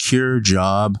secure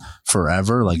job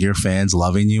forever, like your fans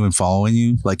loving you and following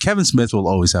you. Like Kevin Smith will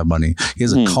always have money. He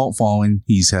has a cult following.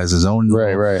 He has his own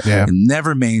right. Yeah.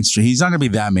 Never mainstream. He's not gonna be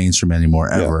that mainstream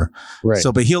anymore ever. Right.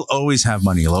 So, but he'll always have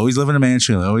money. He'll always live in a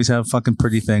mansion. He'll always have fucking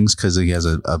pretty things because he has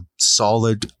a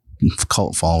solid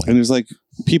cult following. And there's like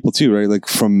people too, right? Like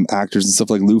from actors and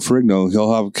stuff like Lou Ferrigno,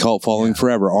 he'll have a cult following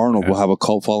forever. Arnold will have a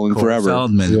cult following forever.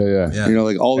 Feldman. Yeah. You know,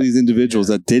 like all these individuals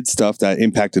that did stuff that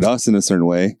impacted us in a certain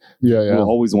way. We'll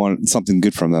always want something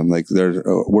good from them. Like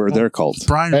we're their cult.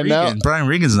 Brian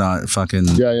Regan's not fucking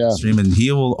streaming.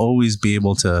 He will always be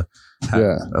able to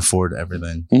afford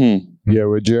everything. Yeah.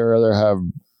 Would you rather have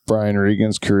Brian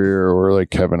Regan's career or like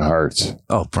Kevin Hart's?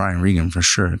 Oh, Brian Regan for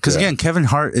sure. Because again, Kevin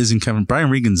Hart isn't Brian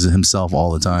Regan's himself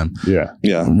all the time. Yeah.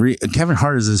 Kevin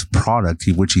Hart is his product,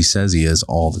 which he says he is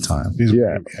all the time. He's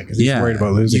worried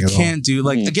about losing. You can't do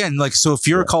again, like, so if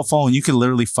you're a cult following, you can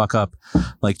literally fuck up.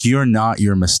 Like you're not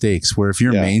your mistakes. Where if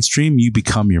you're mainstream, you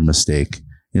become your mistake.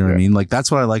 You know what I mean? Like,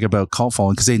 that's what I like about cult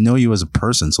following, because they know you as a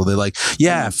person. So they're like,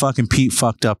 yeah, fucking Pete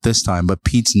fucked up this time, but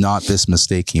Pete's not this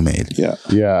mistake he made. Yeah.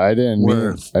 Yeah. I didn't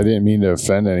mean to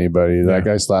offend anybody. That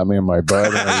guy slapped me in my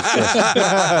butt.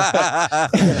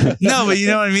 No, but you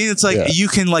know what I mean? It's like, you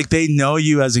can, like, they know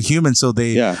you as a human. So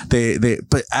they,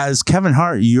 but as Kevin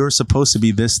Hart, you're supposed to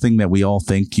be this thing that we all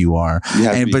think you are.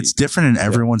 But it's different in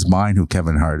everyone's mind who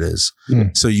Kevin Hart is.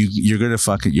 So you're going to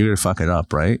fuck it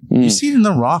up, right? You see it in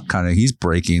The Rock, kind of, he's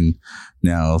breaking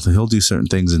now. He'll do certain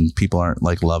things and people aren't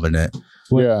like loving it.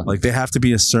 Like, they have to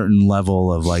be a certain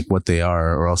level of like what they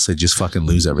are, or else they just fucking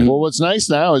lose everything. Well, what's nice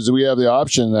now is that we have the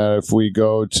option that if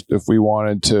we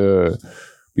wanted to,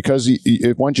 because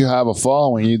if once you have a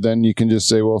following, then you can just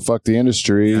say, well, fuck the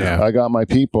industry. I got my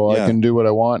people. I can do what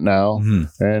I want now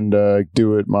and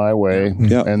do it my way.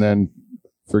 And then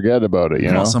forget about it,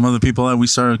 you know? Some of the people that we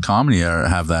started comedy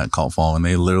have that cult following.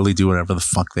 They literally do whatever the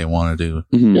fuck they want to do.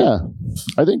 Yeah.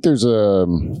 I think there's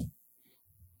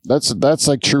that's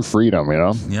like true freedom, you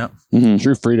know?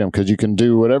 True freedom, because you can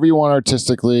do whatever you want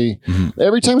artistically.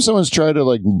 Every time someone's tried to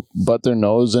like butt their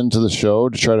nose into the show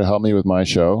to try to help me with my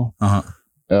show,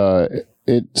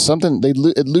 it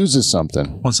loses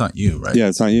something. Well, it's not you, right? Yeah,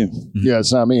 it's not you. Yeah,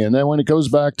 it's not me. And then when it goes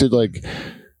back to like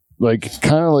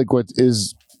kind of like what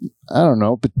is, I don't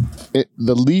know, but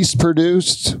the least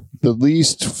produced, the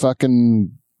least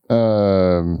fucking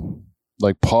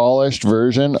like polished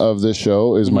version of this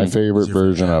show is my favorite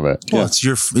version of it. Well, it's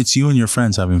you and your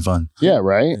friends having fun. Yeah,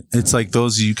 right. It's like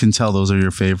those, you can tell those are your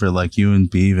favorite. Like you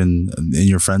and Beav and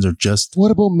your friends are just.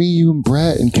 What about me, you and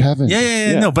Bret and Kevin?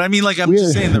 Yeah. No, but I mean, like, I'm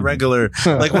just saying the regular,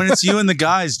 like when it's you and the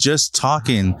guys just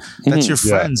talking, that's your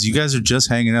friends. You guys are just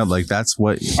hanging out. Like, that's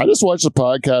what. I just watched the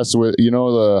podcast with, you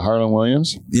know, the Harlan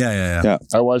Williams. Yeah.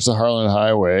 I watched the Harlan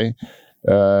Highway.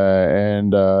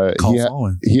 And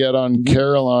he had on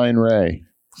Caroline Ray.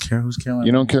 Who's Caroline?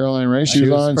 You know Caroline Ray? She was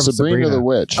on Sabrina the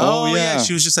Witch. Oh yeah,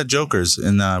 she was just at Joker's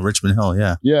in Richmond Hill.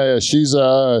 Yeah. She's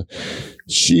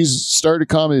started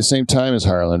comedy the same time as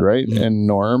Harlan, right? And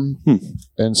Norm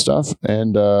and stuff.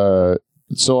 And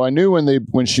so I knew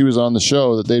when she was on the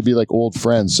show that they'd be like old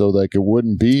friends. So like it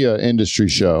wouldn't be an industry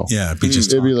show. Yeah, it'd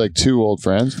be like two old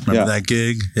friends. Remember that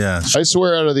gig? Yeah. I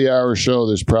swear out of the hour show,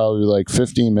 there's probably like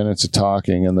 15 minutes of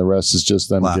talking, and the rest is just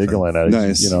them giggling at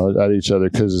at each other,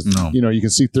 because you know, you can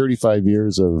see 35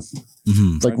 years of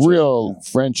like real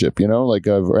friendship, you know, like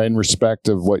in respect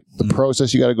of what the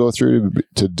process you got to go through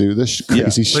to do this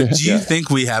crazy shit. But do you think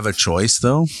we have a choice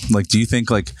though? Like, do you think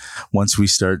like once we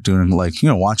start doing, like, you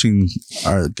know, watching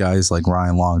our guys like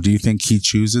Ryan Long, do you think he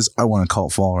chooses, I want a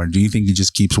cult follower? Do you think he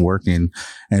just keeps working,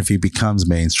 and if he becomes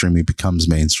mainstream, he becomes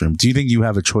mainstream? Do you think you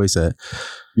have a choice at?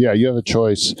 Yeah, you have a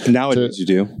choice. Nowadays you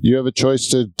do. You have a choice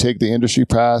to take the industry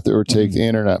path or take the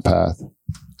internet path.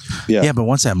 Yeah, but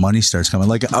once that money starts coming,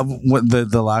 like what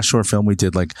the last short film we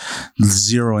did, like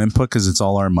zero input because it's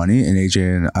all our money. And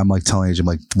AJ and I'm like telling AJ, I'm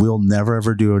like, we'll never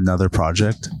ever do another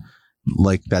project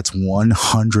like that's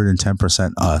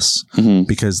 110% us,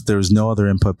 because there's no other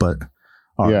input but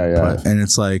our input. And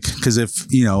it's like, because if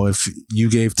you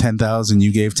gave 10,000,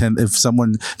 you gave 10. If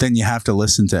someone, then you have to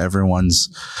listen to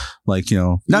everyone's. Like, you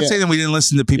know, not saying that we didn't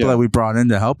listen to people that we brought in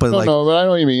to help, but but I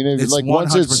know what you mean. It's like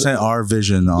 100% our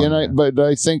vision. But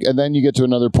I think, and then you get to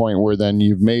another point where then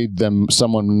you've made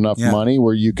someone enough money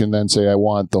where you can then say, I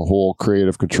want the whole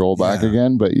creative control back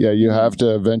again. But you have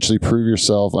to eventually prove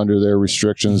yourself under their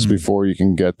restrictions before you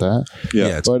can get that.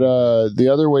 But the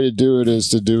other way to do it is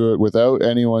to do it without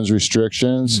anyone's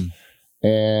restrictions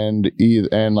and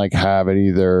like have it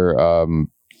either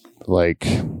like.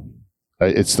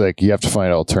 It's like you have to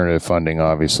find alternative funding,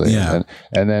 obviously. And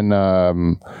then,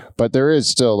 but there is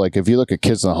still, like, if you look at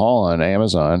Kids in the Hall on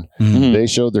Amazon, they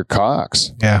showed their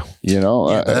cocks. Yeah. You know?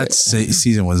 That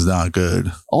season was not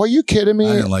good. Oh, are you kidding me?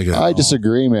 I didn't like it. I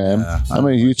disagree, man. I'm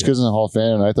a huge Kids in the Hall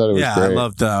fan, and I thought it was great.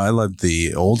 I loved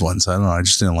the old ones. I don't know. I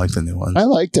just didn't like the new ones. I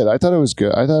liked it. I thought it was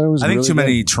good. I think really too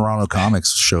many Toronto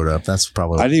comics showed up. That's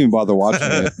probably. I didn't even bother watching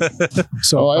it.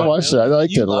 I watched it. I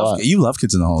liked it a lot. You love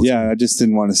Kids in the Hall. Yeah, I just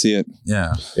didn't want to see it.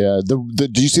 Yeah.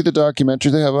 Did you see the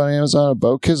documentary they have on Amazon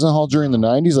about Kids in the Hall during the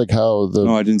 90s? Like how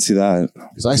No, I didn't see that.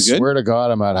 Because I swear to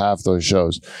God, I'm at half those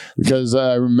shows because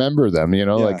I remember them. You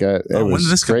know, like it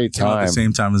was a great time. At the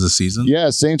same time as the season. Yeah,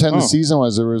 same time the season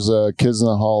was. There was Kids in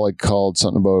the Hall like called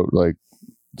something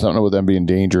about them being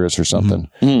dangerous or something.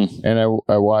 And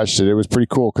I watched it. It was pretty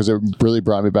cool because it really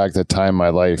brought me back to that time in my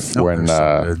life when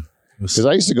because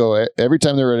I used to go every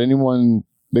time they were at anyone.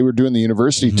 They were doing the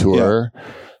university tour.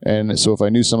 And so if I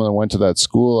knew someone that went to that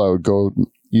school, I would go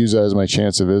use that as my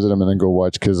chance to visit them and then go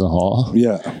watch Kids in the Hall.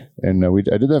 Yeah. And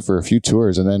I did that for a few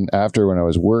tours. And then after, when I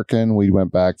was working, we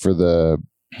went back for the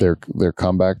their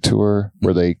comeback tour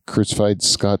where they crucified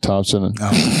Scott Thompson and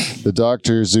the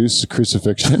Dr. Zeus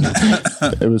crucifixion.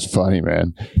 It was funny,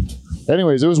 man.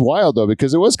 Anyways, it was wild though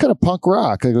because it was kind of punk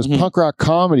rock. Like, it was punk rock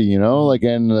comedy, you know. Like,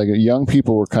 and like young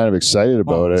people were kind of excited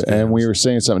about it, and we were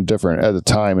saying something different at the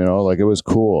time, you know. Like, it was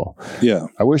cool. Yeah,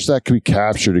 I wish that could be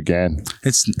captured again.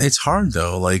 It's hard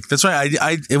though. Like, that's why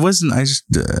I just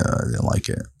didn't like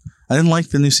it. I didn't like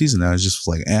the new season. I was just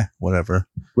like, whatever.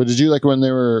 What did you like when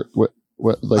they were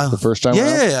the first time?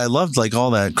 Yeah, I loved like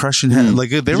all that crushing head.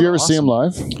 Like, did you ever see him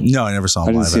live? No, I never saw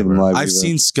him live. See him live I've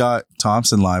seen Scott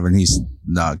Thompson live, and he's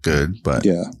not good. But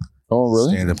yeah. Oh,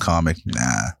 really? Stand-up comic,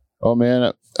 nah. Oh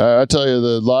man, I tell you,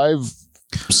 the live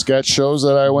sketch shows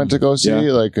that I went to go see,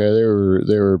 like they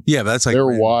were yeah, but that's like they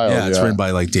were wild. Yeah, it's written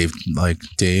by like Dave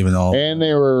and all. And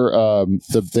they were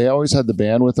they always had the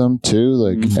band with them too,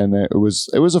 like, and it was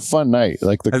a fun night.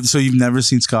 Like, so you've never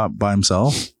seen Scott by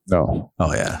himself? No.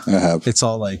 Oh yeah, I have. It's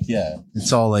all like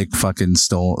fucking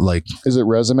like. Is it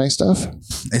resume stuff?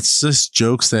 It's just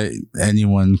jokes that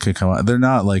anyone could come out. They're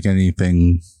not like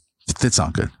anything. It's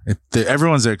not good.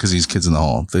 Everyone's there because he's Kids in the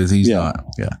Hall. He's not.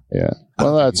 Yeah.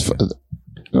 Well, that's.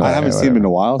 I haven't seen him in a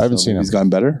while. I haven't seen him. He's gotten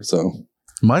better. So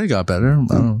might have got better. I don't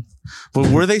know.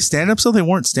 But were they stand-ups though? They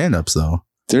weren't stand-ups though.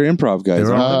 They're improv guys.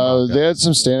 They had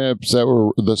some stand-ups that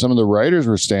were some of the writers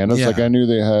were stand-ups. Yeah. Like, I knew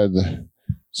they had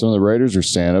some of the writers were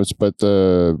stand-ups, but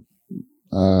I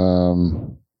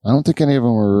don't think any of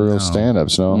them were real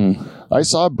stand-ups. No. I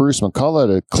saw Bruce McCullough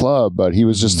at a club, but he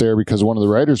was just there because one of the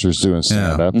writers was doing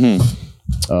stand-up.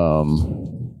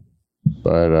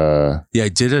 But I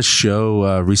did a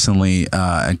show recently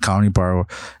at Comedy Bar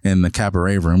in the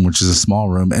Cabaret Room, which is a small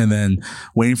room, and then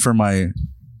waiting for my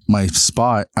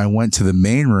spot, I went to the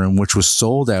main room, which was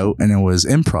sold out, and it was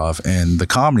improv, and the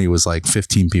comedy was like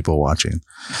 15 people watching,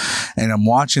 and I'm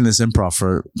watching this improv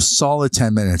for a solid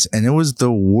 10 minutes, and it was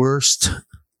the worst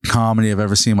comedy I've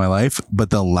ever seen in my life, but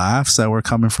the laughs that were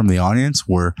coming from the audience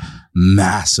were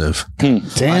massive.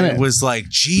 Damn it. It was like,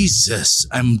 Jesus,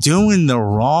 I'm doing the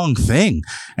wrong thing.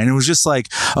 And it was just like,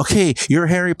 okay, you're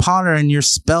Harry Potter and your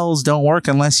spells don't work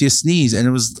unless you sneeze. And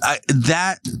it was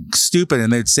that stupid.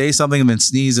 And they'd say something and then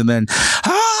sneeze and then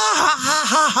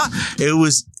it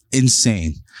was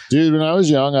insane. Dude, when I was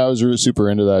young, I was really super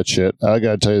into that shit. I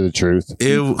gotta tell you the truth.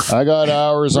 I got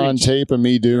hours on tape of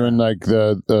me doing like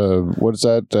the what's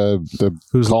that? The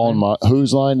Whose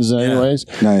Line is it anyways?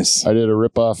 Nice. I did a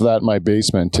rip off of that in my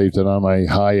basement, taped it on my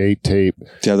high 8 tape. Do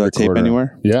you have that tape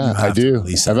anywhere? Yeah, I do.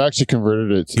 I've actually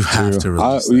converted it. You have to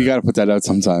release you got to put that out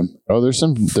sometime. Oh, there's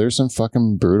some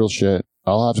fucking brutal shit.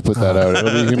 I'll have to put that out.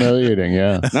 It'll be humiliating.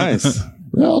 Yeah. Nice.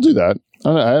 Yeah, I'll do that.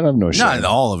 I don't have no shit. Not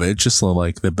all of it, just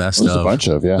like the best There's a bunch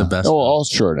of, the best. Oh, I'll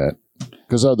shorten it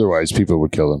because otherwise people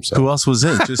would kill themselves. Who else was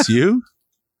it? Just you?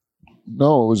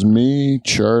 No, it was me,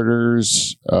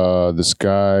 Charters, this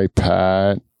guy,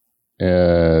 Pat.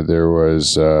 There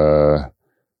was, I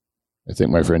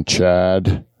think, my friend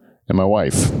Chad and my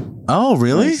wife. Oh,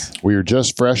 really? We were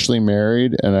just freshly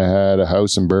married, and I had a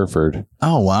house in Burford.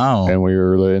 Oh, wow. And we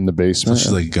were in the basement. So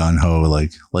she's like gun ho,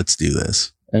 like, let's do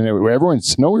this. And we were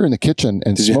in the kitchen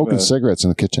and smoking cigarettes in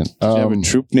the kitchen. Did you have a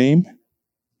troop name?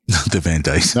 The Van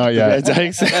Dykes. Not yet. The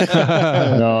Van Dykes.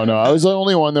 No. I was the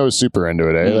only one that was super into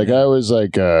it. Like, I was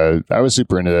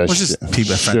super into that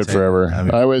shit forever.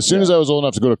 As soon as I was old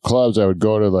enough to go to clubs, I would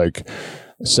go to like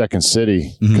Second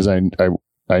City because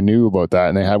I knew about that,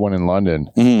 and they had one in London.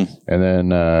 And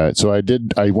then so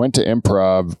I went to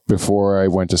improv before I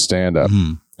went to stand up,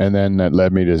 and then that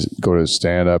led me to go to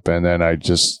stand up, and then I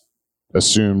just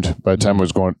assumed by the time it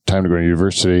was time to go to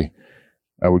university,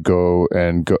 I would go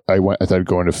and go. I thought I'd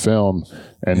go into film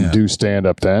and do stand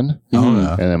up then.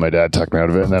 And then my dad talked me out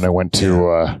of it, and then I went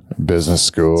to business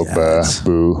school.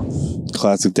 Boo.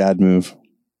 Classic dad move.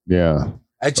 Yeah.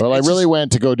 I really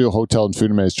went to go do a hotel and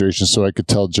food administration so I could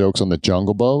tell jokes on the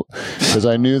Jungle Boat because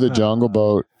I knew the Jungle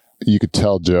Boat. You could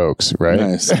tell jokes, right?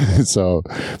 Nice.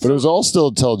 But it was all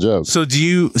still tell jokes. So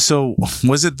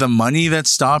was it the money that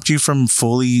stopped you from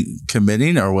fully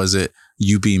committing, or was it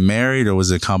you being married, or was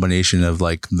it a combination of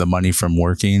like the money from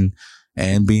working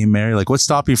and being married? Like, what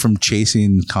stopped you from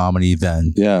chasing comedy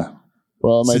then? Yeah.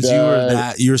 Well, my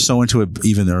dad, you were so into it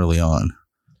even early on.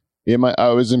 Yeah, I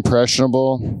was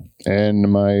impressionable, and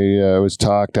I was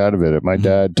talked out of it. My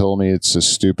dad told me it's a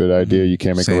stupid idea. You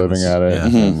can't make a living at it. Yeah.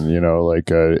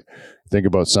 And, think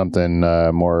about something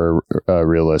more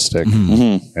realistic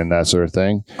and that sort of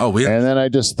thing. Oh, and then I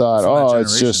just thought,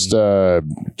 it's just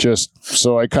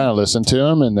so I kind of listened to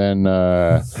him, and then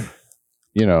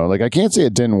you know, like I can't say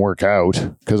it didn't work out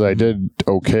because I did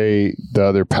okay the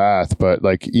other path, but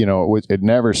like, you know, it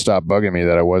never stopped bugging me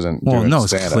that I wasn't doing no,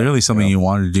 it's clearly something you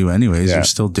wanted to do anyways. You're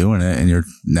still doing it and you're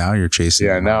chasing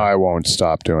it. Now I won't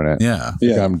stop doing it. Yeah.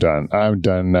 Like, I'm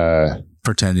done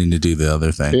pretending to do the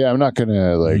other thing. Yeah, I'm not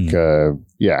gonna like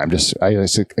I just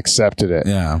accepted it.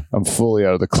 Yeah. I'm fully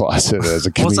out of the closet as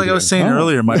a comedian. Well, it's like I was saying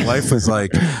earlier, my wife was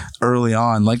like early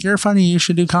on, like, you're funny, you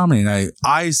should do comedy. And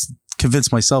I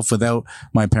convinced myself without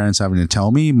my parents having to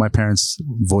tell me. My parents'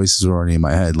 voices were already in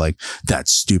my head, like,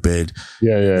 that's stupid.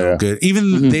 Yeah. Good.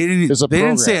 Even they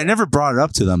didn't say it. I never brought it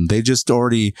up to them. They just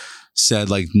already said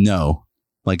like no.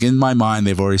 Like in my mind,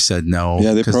 they've already said no.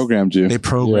 Yeah, they programmed you. They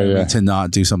programmed me to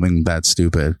not do something that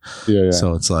stupid. Yeah.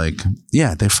 So it's like,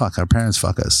 our parents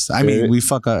fuck us. I mean, we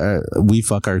fuck our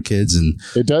kids, and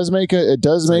it does make it.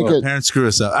 Parents screw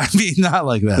us up. I mean, not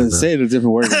like that. Say it a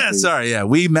different word. Sorry. Yeah,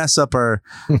 we mess up our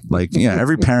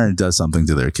every parent does something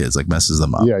to their kids, like messes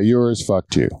them up. Yeah, yours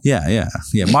fucked you. Yeah.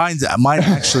 Mine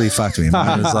actually fucked me.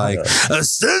 Mine was like a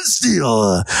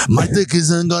standstill. My dick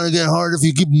isn't gonna get hard if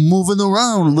you keep moving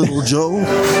around, little Joe.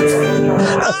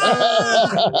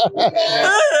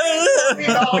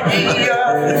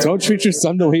 Don't treat your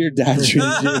son the way your dad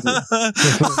treated you.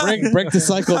 break the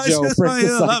cycle, Joe. Break the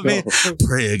cycle.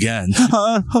 Pray again.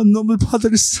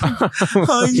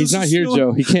 He's not here,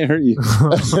 Joe. He can't hurt you.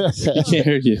 He can't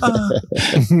hurt you.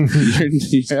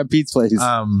 You're at Pete's place.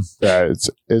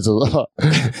 It's a lot.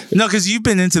 No, because you've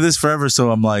been into this forever,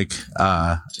 so I'm like,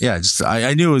 I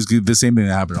knew it was the same thing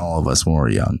that happened to all of us when we were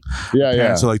young.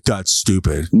 Parents are like, that's stupid.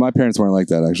 My parents weren't like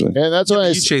that, actually. And that's why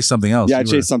you chased something else. Yeah, I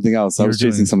chased something else. I was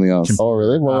chasing something else. Oh,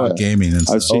 really? Gaming and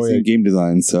stuff. I was chasing game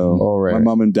design. So my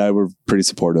mom and dad were pretty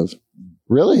supportive.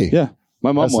 Really? Yeah.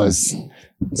 My mom was.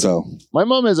 Nice. So my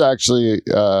mom is actually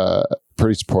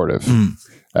pretty supportive.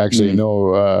 Actually, and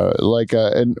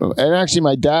actually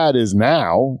my dad is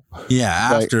now. Yeah,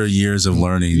 after years of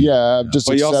learning. Yeah, just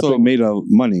but he also made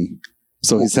money.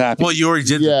 So he's happy. Well, you already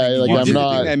did. Yeah, like I'm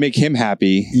not. I make him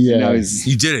happy. Yeah, now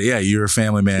you did it. Yeah, you're a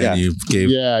family man. Yeah. You gave.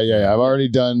 Yeah. I've already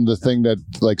done the thing that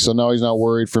so now he's not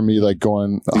worried for me like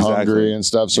going hungry and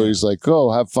stuff. So he's like,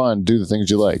 go have fun, do the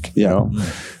things you like. You know?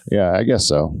 Yeah, I guess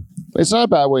so. It's not a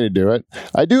bad way to do it.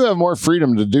 I do have more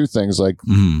freedom to do things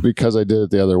because I did it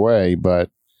the other way,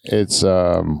 but it's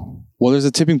well, there's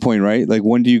a tipping point, right? Like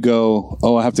when do you go?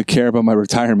 Oh, I have to care about my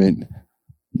retirement.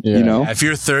 Yeah. You know, if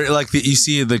you're 30, like you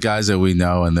see the guys that we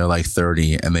know and they're like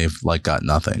 30 and they've like got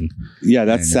nothing. Yeah,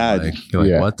 that's sad. You're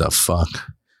like, what the fuck?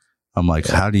 I'm like,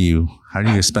 how do you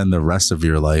spend the rest of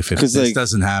your life if this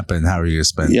doesn't happen? How are you gonna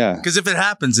spend? Yeah, because if it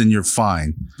happens, then you're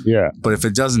fine. Yeah, but if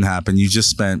it doesn't happen, you just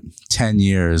spent 10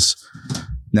 years.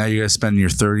 Now you're gonna spend your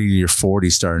 30 to your 40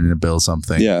 starting to build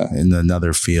something. In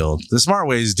another field. The smart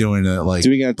way is doing it at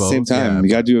the same time. Yeah, you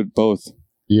gotta do it both.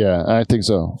 Yeah, I think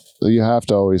so. You have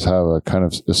to always have a kind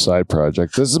of a side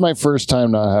project. This is my first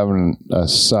time not having a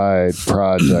side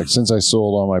project since I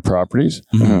sold all my properties.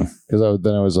 Because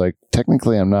then I was like,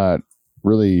 technically, I'm not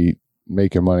really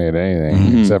making money at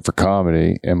anything except for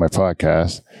comedy and my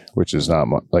podcast, which is not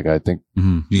much. Like I think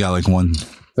you got like one.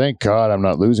 Thank God I'm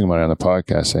not losing money on the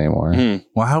podcast anymore.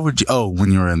 Well, how would you? Oh,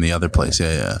 when you were in the other place,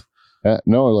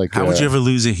 no, like how would you ever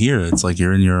lose it here? It's like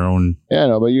you're in your own. Yeah,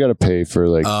 no, but you got to pay for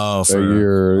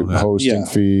your hosting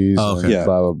fees, and blah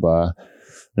blah blah.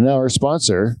 And now our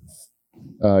sponsor,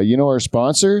 our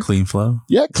sponsor, Clean Flow.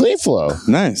 Yeah, Clean Flow.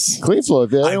 Nice, Clean Flow.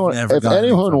 If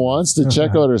anyone wants to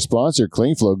check out our sponsor,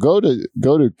 Clean Flow, go to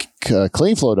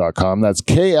cleanflow.com. That's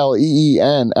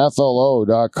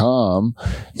KLEENFLO.com,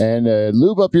 and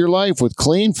lube up your life with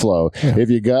Clean Flow.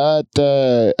 If you got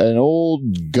an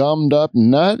old gummed up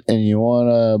nut and you want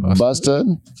to bust it,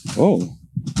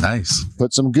 nice,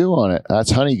 put some goo on it.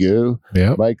 That's honey goo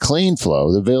by Clean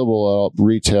Flow. Available at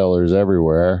retailers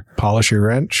everywhere. Polish your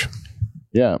wrench.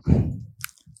 Yeah.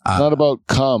 Not about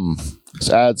cum. This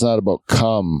ad's not about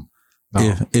cum.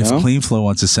 No. If Clean Flow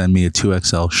wants to send me a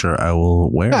 2XL shirt, I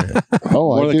will wear it.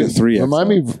 More like a 3XL. Remind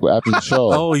me after the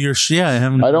show.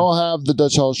 I don't have the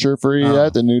Dutch Hall shirt for you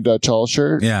yet, the new Dutch Hall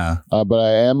shirt. Yeah. But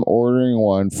I am ordering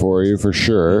one for you for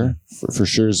sure. For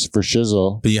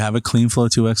shizzle. But you have a Clean Flow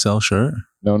 2XL shirt?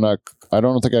 No, I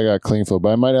don't think I got Clean Flow, but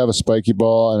I might have a spiky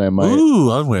ball and I might.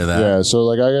 Ooh, I'll wear that. Yeah,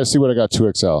 so I gotta see what I got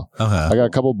 2XL. Okay. I got a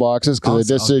couple boxes because I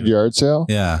just did yard sale.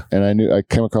 Yeah. And I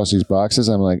came across these boxes.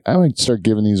 I'm like, I might start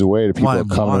giving these away to people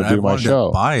coming to do my show.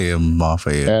 To buy them off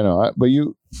of you. I know,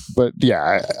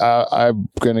 I'm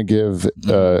gonna give.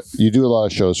 You do a lot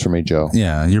of shows for me, Joe.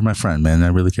 Yeah, you're my friend, man. I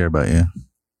really care about you.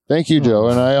 Thank you, Joe,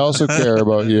 and I also care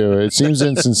about you. It seems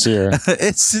insincere.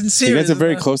 It's sincere. You guys are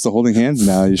very close to holding hands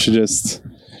now. You should just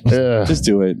Yeah. Just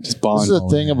do it. Just bond. This is the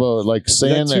thing about like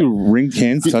saying that. Two ringed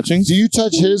hands touching. Do you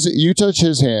touch his? You touch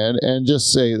his hand and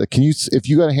just say, like, "Can you? If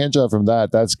you got a hand job from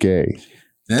that, that's gay."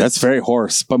 That's very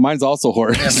horse, but mine's also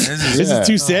horse. Yeah, this is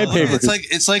two sandpapers.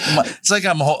 It's like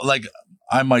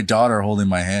I'm my daughter holding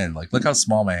my hand. Like, look how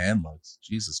small my hand looks.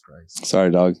 Jesus Christ. Sorry,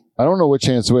 dog. I don't know which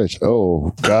hand's which.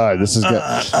 Oh God, this is.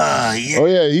 Yeah. Oh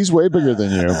yeah, he's way bigger than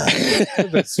you.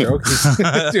 The stroke is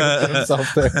doing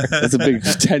himself there. That's a big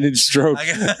 10-inch stroke.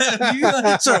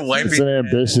 Sort of wiping. It's an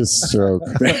ambitious stroke.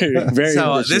 Very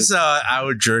ambitious. This is how I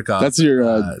would jerk off. That's your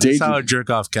this is how I would jerk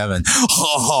off Kevin.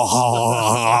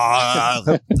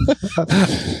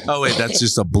 Oh wait, that's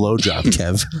just a blowjob,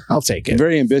 Kev. I'll take it.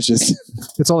 Very ambitious.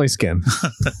 It's only skin.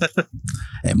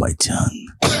 And my tongue.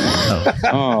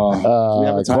 We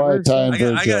have a timer? Quiet time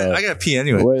for I got to pee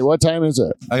anyway. Wait, what time is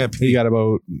it? I got to pee. You got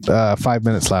about 5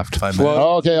 minutes left. 5 minutes.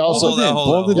 Well, okay. Also,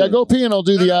 Hold on. yeah, go pee and I'll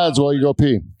do the ads while you go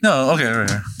pee. No, okay, right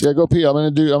here. Yeah, go pee. I'm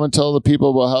gonna tell the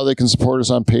people about how they can support us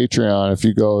on Patreon. If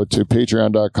you go to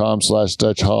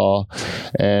patreon.com/Dutch Hall,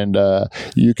 and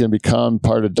you can become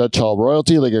part of Dutch Hall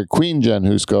royalty, like a Queen Jen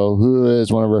Husko, who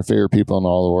is one of our favorite people in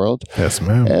all the world. Yes,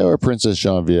 ma'am. Or Princess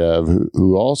Genevieve,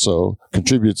 who also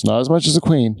contributes not as much as the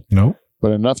Queen. Nope.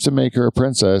 But enough to make her a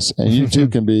princess, and you too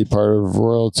can be part of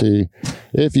royalty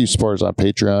if you support us on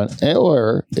Patreon.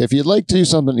 Or if you'd like to do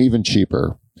something even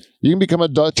cheaper, you can become a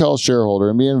Dutch Hall shareholder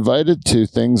and be invited to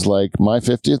things like my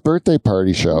 50th birthday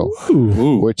party show,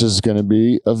 which is going to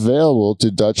be available to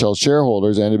Dutch Hall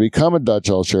shareholders. And to become a Dutch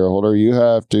Hall shareholder, you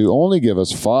have to only give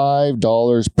us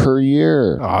 $5 per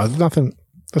year. Oh, nothing.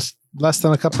 That's less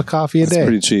than a cup of coffee a day.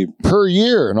 Pretty cheap. Per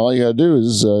year. And all you got to do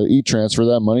is e-transfer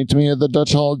that money to me at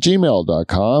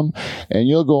thedutchhall@gmail.com. And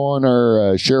you'll go on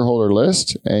our shareholder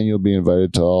list and you'll be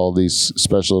invited to all these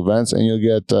special events and you'll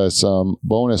get some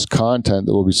bonus content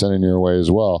that we'll be sending your way as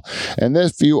well. And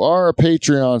if you are a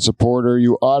Patreon supporter,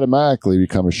 you automatically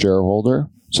become a shareholder.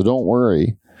 So don't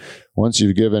worry. Once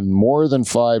you've given more than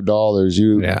 $5,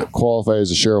 you qualify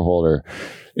as a shareholder.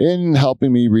 In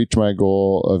helping me reach my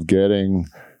goal of getting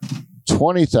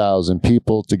 20,000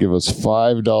 people to give us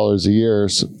 $5 a year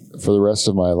for the rest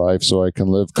of my life so I can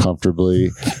live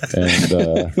comfortably.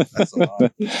 And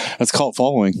that's called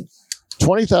following.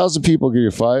 20,000 people give you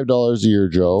 $5 a year,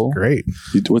 Joe. Great.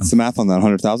 What's the math on that?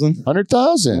 100,000?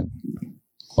 100,000.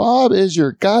 Bob is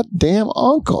your goddamn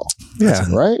uncle. Yeah.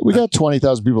 Right? We got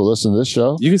 20,000 people listening to this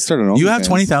show. You can start an OnlyFans. You have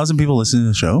 20,000 people listening to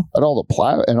the show? At all the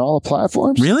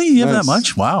platforms? Really? You have that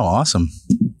much? Wow, awesome.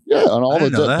 Yeah, on all the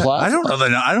platforms. I don't know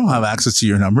that. I don't have access to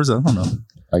your numbers. I don't know.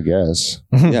 I guess.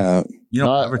 Yeah. You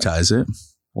don't advertise it.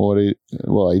 Well, you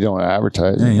don't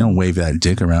advertise. Yeah, you don't wave that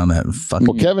dick around that fucking.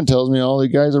 Well, Kevin tells me all the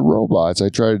guys are robots. I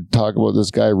tried to talk about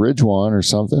this guy Ridgewan or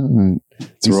something, and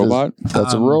it's a robot.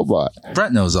 That's a robot.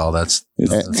 Brett knows all it's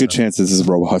good chances this is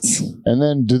robots. And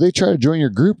then, do they try to join your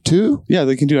group too? Yeah,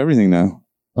 they can do everything now.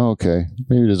 Okay,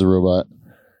 maybe it is a robot.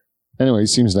 Anyway, he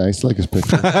seems nice. I like his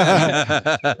picture.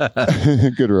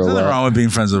 Good robot. Nothing wrong with being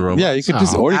friends with robots. Yeah, you could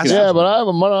just. Or you could but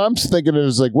I'm thinking it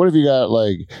was like, what if you got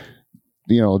like,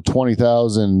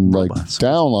 20,000 like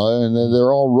download, and then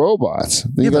they're all robots.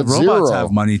 Then but robots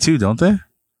have money too, don't they?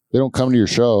 They don't come to your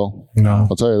show. No,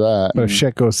 I'll tell you that. But if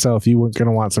shit goes south, you weren't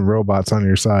gonna want some robots on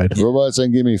your side. Robots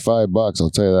ain't give me $5.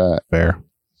 I'll tell you that. Fair.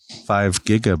 5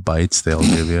 gigabytes they'll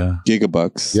give you.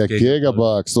 Gigabucks. Yeah,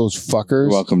 gigabucks. Those fuckers.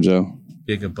 You're welcome, Joe.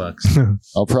 Gigabucks.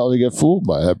 I'll probably get fooled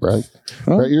by that, Brett.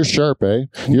 Oh. Brett, you're sharp, eh?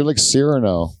 You're like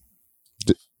Cyrano.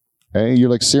 Hey, you're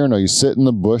like Cyrano. You sit in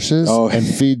the bushes and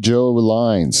feed Joe with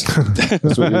lines.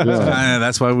 That's what you're doing.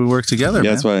 That's why we work together.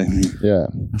 Yeah, man.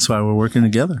 That's why we're working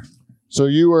together. So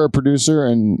you are a producer,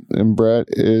 and Brett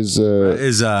is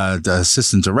the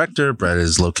assistant director. Brett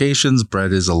is locations.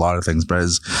 Brett is a lot of things. Brett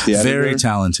is very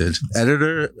talented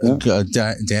editor.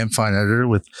 Damn fine editor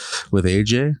with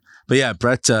AJ. But yeah,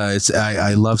 Brett,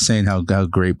 I love saying how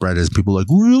great Brett is. People are like,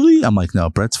 really? I'm like, no,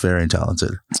 Brett's very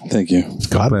talented. Thank you.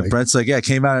 But Brett's like,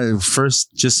 came out at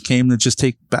first, came to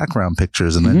take background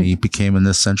pictures, and then he became an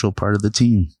essential part of the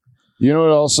team. You know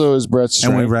what also is Brett's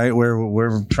strength? And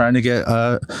we're trying to get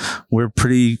we're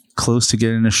pretty close to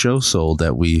getting a show sold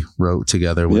that we wrote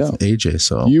together with AJ.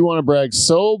 So you want to brag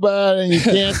so bad and you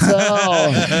can't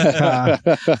tell.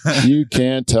 You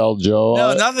can't tell, Joe.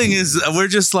 No, nothing is. We're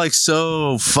just like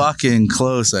so fucking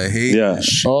close. I hate this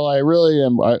shit. Oh, I really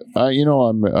am.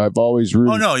 I've always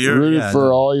rooted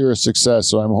for all your success.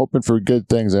 So I'm hoping for good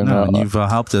things. And you've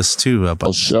helped us too.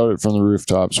 I'll shout it from the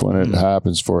rooftops when it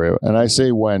happens for you. And I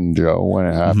say when, Joe, when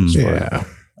it happens for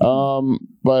you.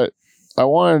 But I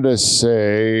wanted to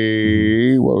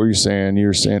say, what were you saying? You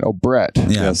were saying, Brett.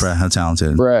 Yeah, Brett, how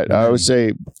talented. Brett, I would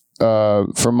say,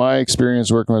 from my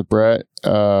experience working with Bret,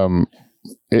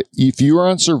 if you were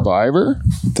on Survivor,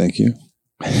 thank you,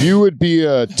 you would be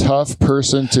a tough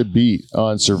person to beat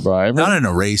on Survivor. Not in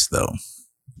a race, though.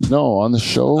 No, on the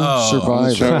show, Survivor. On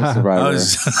the show, Survivor.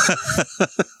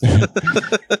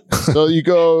 So you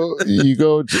go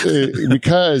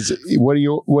because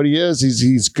what he is,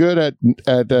 he's good at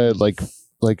like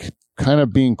kind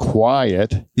of being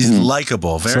quiet. He's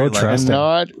likable, very likable,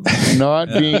 and not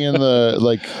being in the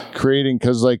like creating,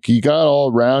 because like you got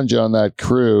all around you on that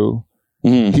crew,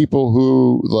 people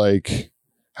who like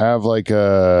have like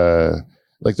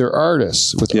they're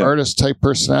artists with artist type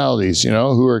personalities,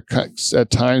 who are at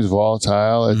times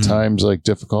volatile, at times like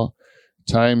difficult,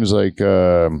 times like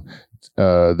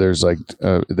there's like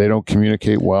they don't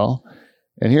communicate well.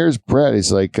 And here's Bret.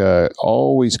 He's like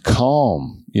always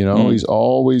calm, He's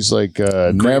always like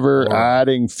never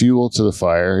adding fuel to the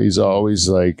fire. He's always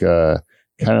like kind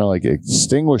of like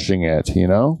extinguishing it,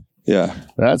 Yeah,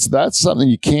 that's something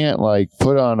you can't like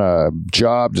put on a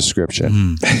job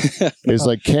description. It's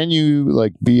like, can you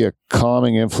like be a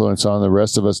calming influence on the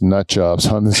rest of us nut jobs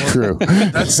on this crew?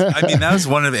 that was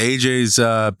one of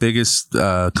AJ's biggest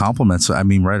compliments. I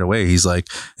mean, right away, he's like,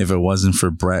 if it wasn't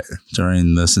for Bret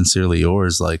during the Sincerely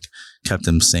Yours, like, kept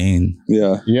him sane.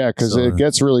 Yeah, because it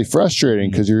gets really frustrating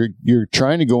because you're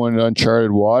trying to go into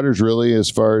uncharted waters, really,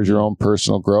 as far as your own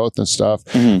personal growth and stuff,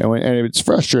 and it's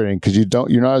frustrating because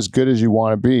you're not as good as you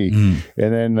want to be,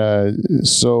 and then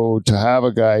so to have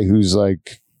a guy who's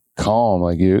like calm,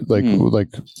 like you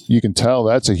can tell,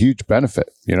 that's a huge benefit.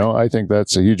 I think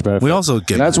that's a huge benefit. We also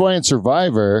get, and that's why in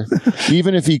Survivor,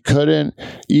 even if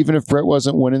Bret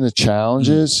wasn't winning the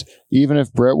challenges, even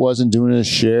if Bret wasn't doing his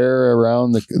share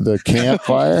around the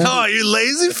campfire, oh, you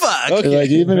lazy fuck! Okay. Like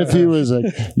even if he was like,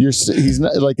 he's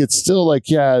not like, it's still like,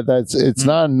 it's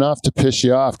not enough to piss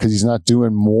you off because he's not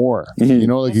doing more.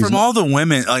 Like from all the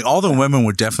women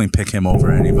would definitely pick him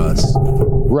over any of us.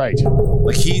 Right.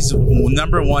 Like he's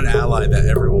number one ally that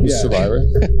everyone was Survivor.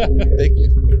 Thank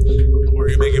you. Or are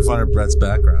you making fun of Bret's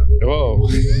background? Whoa.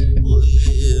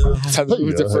 Time to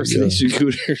move to First Nation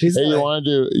Cooter. Hey,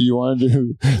 you want to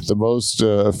do the most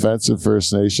offensive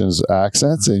First Nations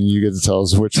accents, and you get to tell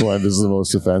us which one is the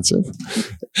most offensive.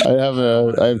 I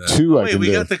have two. Wait,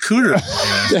 we got the Cooter.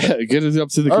 Yeah, get it up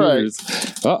to the Cooters.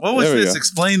 Right. What was this?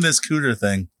 Explain this Cooter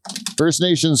thing. First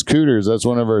Nations Cooters. That's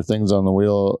one of our things on the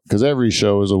wheel, because every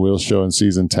show is a wheel show in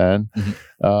season 10.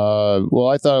 Well,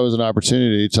 I thought it was an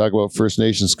opportunity to talk about First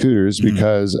Nations Cooters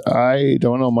because I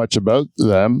don't know much about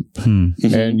them,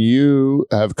 and you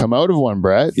have come out of one,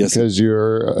 Bret, because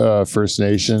you're First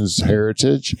Nations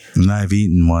heritage, and I've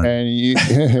eaten one, and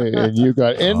you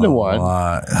got into one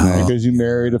because you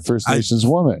married a First Nations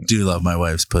woman. Do love my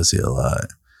wife's pussy a lot.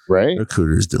 Right? Her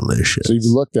cooter's delicious. So you've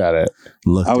looked at it.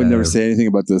 I would never say anything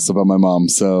about this about my mom.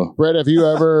 So, Bret, have you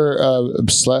ever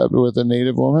slept with a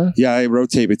Native woman? Yeah, I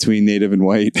rotate between Native and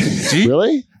white.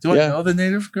 Really? Do I know the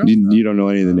Native girl? You don't know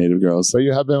any of the Native girls. But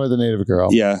you have been with a Native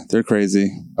girl. Yeah, they're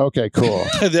crazy. Okay, cool.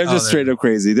 They're just straight up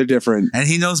crazy. They're different. And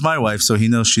he knows my wife, so he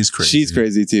knows she's crazy. She's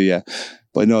crazy too, yeah.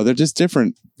 But no, they're just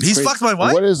different. He's fucked my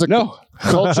wife? What is the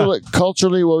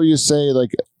culturally, what would you say,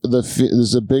 like,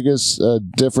 there's the biggest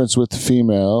difference with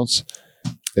females?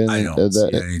 I don't see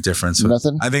any difference.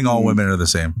 Nothing? I think all women are the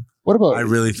same. What about? I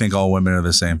really think all women are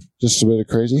the same. Just a bit of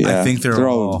crazy? Yeah. I think they're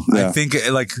all. Yeah. I think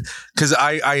like, because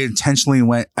I intentionally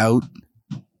went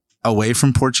away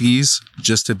from Portuguese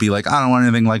just to be like, I don't want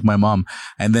anything like my mom,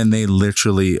 and then they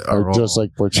literally are just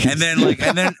like Portuguese. And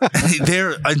then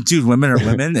they're dude, women are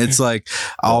women. It's like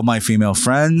all my female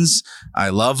friends, I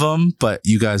love them, but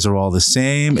you guys are all the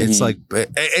same. It's like,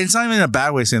 it's not even a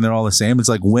bad way of saying they're all the same. It's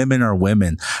like women are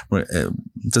women. It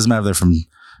doesn't matter if they're from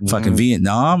fucking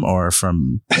Vietnam or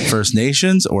from First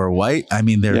Nations or white. I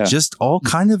mean, they're just all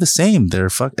kind of the same. They're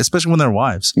especially when they're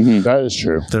wives. That is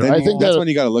true. I think that's when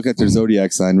you got to look at their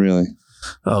zodiac sign, really.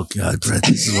 Oh God, Bret,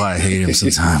 this is why I hate him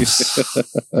sometimes.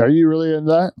 Are you really in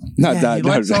that? Not that. He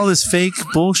likes all this fake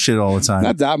bullshit all the time.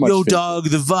 Not that much. Yo, dog,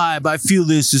 the vibe. I feel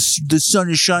this. The sun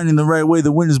is shining the right way.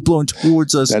 The wind is blowing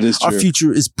towards us. That is true. Our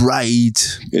future is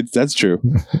bright. That's true.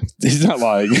 He's not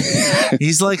lying.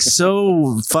 He's like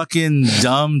so fucking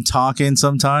dumb talking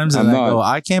sometimes, and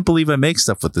I can't believe I make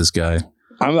stuff with this guy.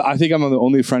 I think I'm the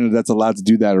only friend that's allowed to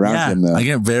do that around him. Though. I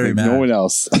get very mad. No one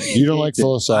else. You don't like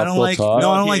philosophical talk?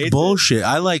 No, I don't like bullshit.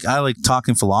 I like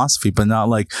talking philosophy, but not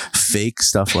like fake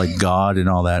stuff like God and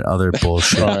all that other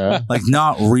bullshit. Like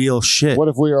not real shit. What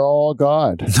if we are all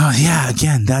God? No, yeah,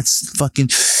 again, that's fucking.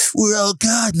 We're all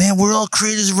God, man. We're all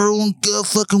creators of our own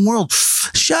fucking world.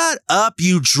 Shut up,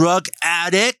 you drug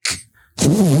addict.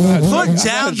 Put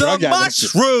down the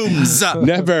mushrooms.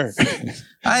 Never.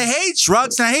 I hate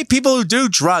drugs and I hate people who do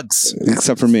drugs.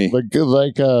 Except for me.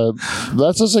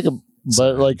 That's just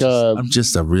I'm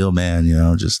just a real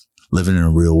man, just living in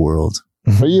a real world.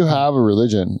 But you have a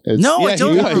religion. I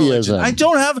don't have a religion. I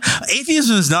don't have...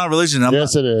 Atheism is not a religion.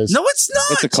 Yes, it is. No, it's not.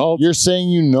 It's a cult. You're saying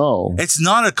you know. It's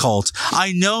not a cult.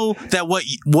 I know that what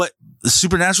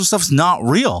supernatural stuff is not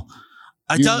real.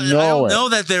 I don't know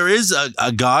that there is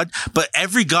a God, but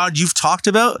every God you've talked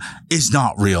about is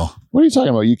not real. What are you talking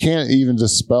about? You can't even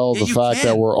dispel the fact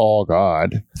that we're all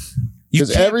God.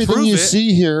 Because everything you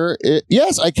see here,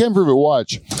 yes, I can prove it.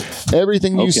 Watch.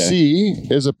 Everything you see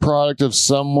is a product of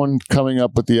someone coming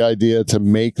up with the idea to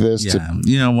make this.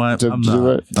 You know what?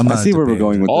 I see where we're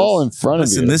going with all this. In front of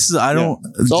you. This is, I don't.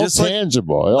 It's all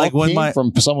tangible. It all came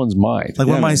from someone's mind. Like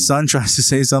when my son tries to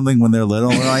say something when they're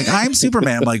little, they're like, I'm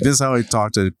Superman. I'm like, this is how I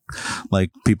talk to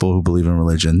people who believe in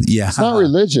religion. Yeah. It's not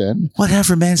religion.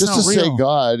 Whatever, man. It's just to say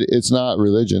God, it's not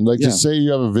religion. To say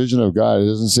you have a vision of God, it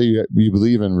doesn't say you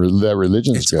believe in that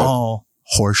religion. It's all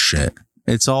horseshit.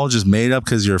 It's all just made up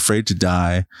because you're afraid to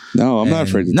die. No, I'm not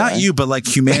afraid to die. Not you, but like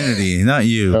humanity. Not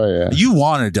you. Oh, yeah. You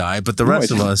want to die, but the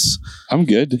rest of us. I'm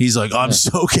good. He's like, I'm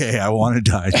so okay. I want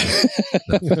to die.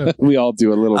 We all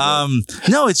do a little bit.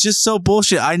 No, it's just so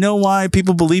bullshit. I know why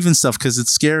people believe in stuff because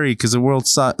it's scary. Because the world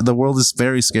is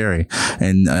very scary,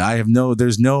 and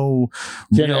there's no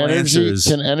real answers.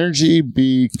 Can energy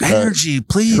be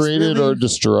please created or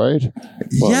destroyed?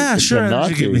 Well, yeah, sure.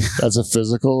 That's a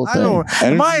physical thing.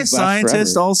 Am I a scientist?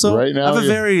 Also, right now, I have a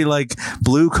very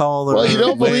blue collar. Well, you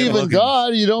don't believe in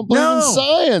God. You don't believe in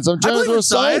science. I'm trying to throw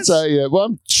science at you.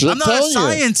 Well, I'm not a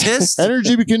scientist.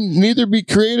 Energy can neither be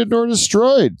created nor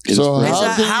destroyed. So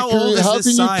how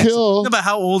can you kill? No, but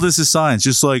how old is this science?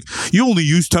 Just like you only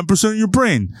use 10% of your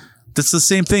brain. That's the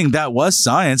same thing. That was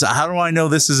science. How do I know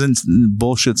this isn't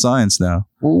bullshit science now?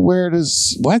 Well, where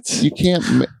does what you can't.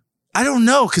 I don't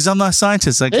know because I'm not a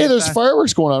scientist. Hey, there's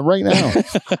fireworks going on right now.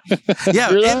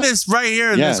 In this right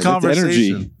here in this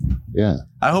conversation. Yeah,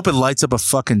 I hope it lights up a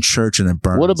fucking church and it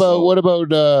burns. What about?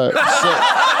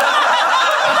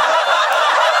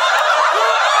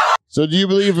 So do you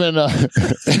believe in?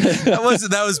 That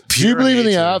was pure. Do you believe in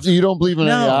the after? You don't believe in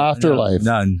any afterlife?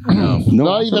 None. No.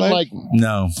 Not even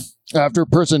no. After a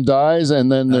person dies, and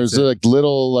then there's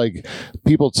little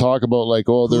people talk about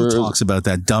who talks about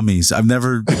that? Dummies. I've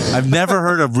never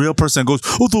heard a real person that goes,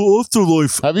 the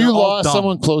afterlife. Have you lost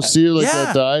someone close to you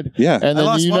that died? Yeah. And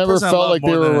then you never felt like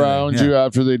they were around you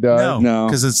after they died? No,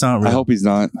 because it's not real. I hope he's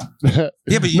not. Yeah,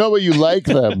 but but you like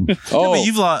them. But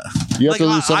you've lost.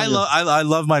 I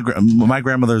love my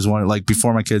grandmother's one. Like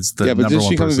before my kids, the number one person. Did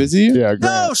she come and visit you? Yeah.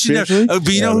 No, she never. But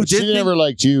you know who did? She never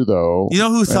liked you though. You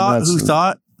know who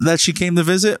thought that she came to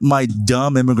visit? My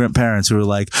dumb immigrant parents who were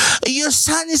like, your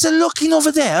son is looking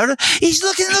over there. He's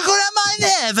looking at the grandma in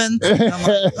heaven. And I'm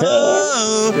like,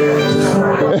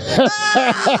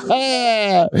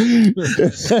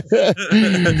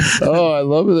 oh, I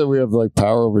love it that we have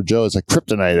power over Joe. It's like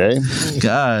kryptonite, eh?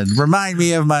 God, remind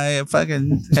me of my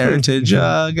fucking heritage.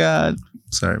 Oh, God.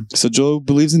 Sorry. So Joe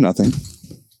believes in nothing.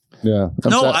 Yeah.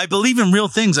 I believe in real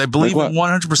things. I believe in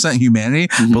 100% humanity.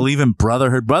 Mm-hmm. Believe in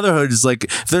brotherhood. Brotherhood is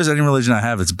if there's any religion I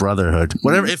have, it's brotherhood.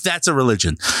 Whatever, if that's a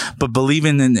religion. But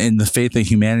believing in the faith of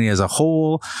humanity as a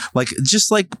whole,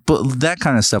 that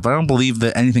kind of stuff. I don't believe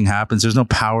that anything happens. There's no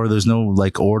power. There's no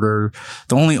order.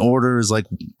 The only order is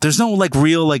there's no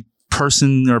real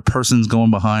person or persons going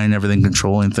behind everything,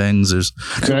 controlling things.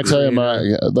 Can I tell you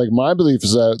my belief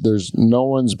is that there's no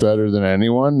one's better than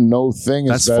anyone. No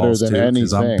thing is better than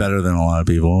anything. I'm better than a lot of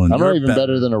people. And I'm not even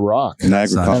better than a rock. And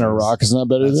a rock is not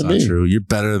better than me. That's not true. You're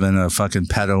better than a fucking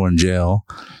pedo in jail.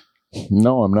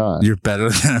 No, I'm not. You're better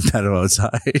than a pedo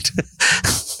outside.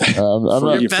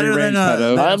 You're better than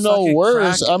I'm no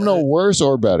worse. Crack, I'm no worse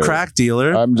or better. Crack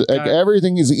dealer.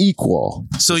 Everything is equal.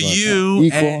 So you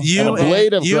and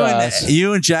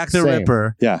Jack the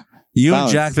Ripper. Yeah. You and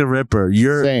Jack the Ripper.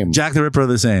 Jack the Ripper are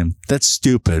the same. That's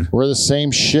stupid. We're the same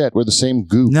shit. We're the same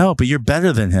goop. No, but you're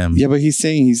better than him. Yeah, but he's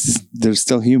saying they're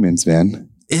still humans,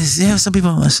 man. Some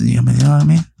people listen to you, man. You know what I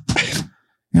mean?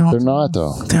 They're not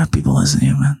though. There are people listening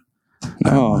to you, man.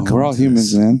 No, we're all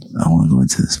humans, man. I want to go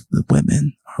into this. The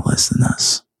women are less than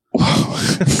us.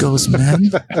 It goes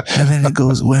men, and then it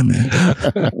goes women.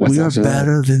 We are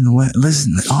better than women.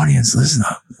 Listen, audience, listen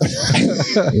up.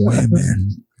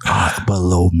 Women are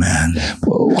below men.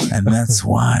 Whoa. And that's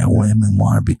why women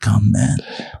want to become men.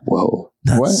 Whoa.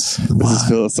 That's why. This is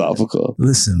philosophical.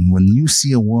 Listen, when you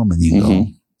see a woman, you go,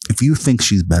 if you think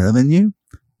she's better than you,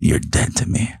 you're dead to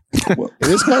me. It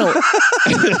is kind of,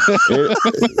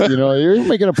 you're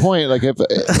making a point.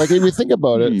 If you think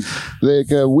about it,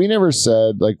 we never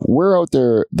said we're out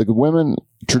there. The women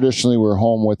traditionally were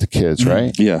home with the kids,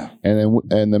 right? Yeah.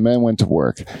 And the men went to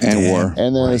work and war.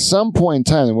 And then at some point in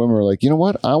time, the women were like, you know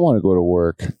what? I want to go to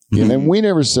work. And then we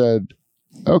never said,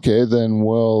 okay, then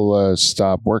we'll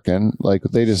stop working. Like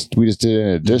we just did an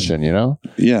addition, you know?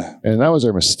 Yeah. And that was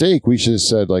our mistake. We should have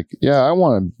said like, yeah, I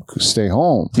want to stay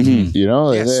home. You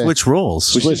know? Yeah, switch roles.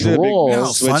 Switch roles. You know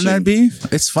how fun that'd be?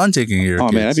 It's fun taking your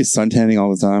kids. Man, I'd be suntanning all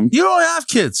the time. You don't have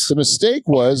kids. The mistake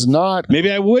was not.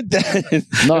 Maybe I would then.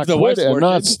 Not quit and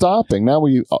not stopping. Now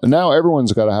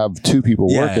everyone's got to have two people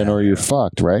working or you're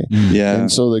fucked, right? Yeah.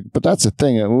 And so but that's the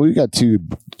thing. I mean,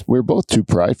 we're both too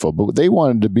prideful, but they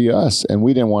wanted to be us and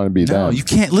we didn't want to be them. No, you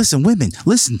can't. Listen, women,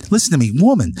 listen to me.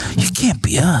 Woman, you can't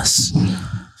be us.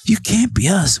 You can't be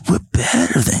us. We're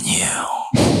better than you.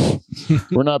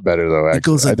 We're not better though,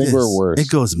 actually. I think we're worse. It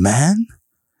goes man,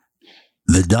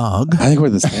 the dog. I think we're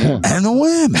the same. And the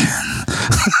women.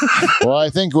 Well, I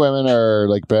think women are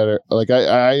like better. Like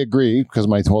I agree because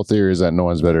my whole theory is that no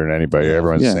one's better than anybody.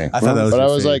 Everyone's the same. I thought that was. But I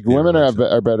was like, women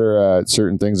are better at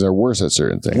certain things. They're worse at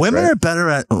certain things. Women are better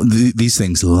at these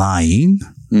things. Lying.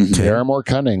 Okay. They are more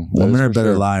cunning. Women are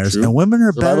better liars, and women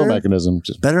are survival mechanism.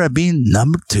 Better at being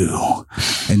number two.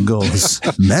 And goes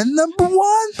men number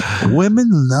one, women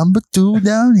number two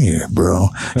down here, bro.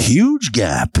 Huge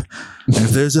gap. And if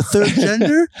there's a third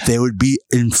gender, they would be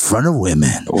in front of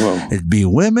women. Whoa. It'd be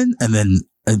women, and then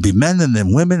it'd be men, and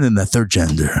then women, and the third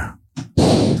gender.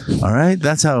 All right,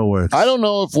 that's how it works. I don't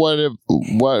know if I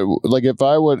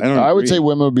would say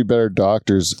women would be better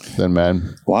doctors than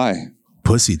men. Why?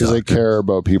 Pussy doctor. Because they care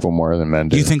about people more than men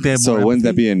do. You think they have so more wouldn't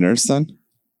that be a nurse then?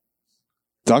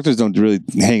 Doctors don't really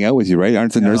hang out with you, right?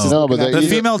 Aren't the nurses? No, but the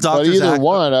female doctors. But either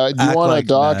one, do you want a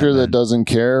doctor that man. doesn't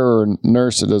care or a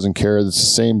nurse that doesn't care? It's the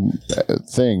same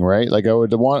thing, right? Like I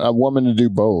would want a woman to do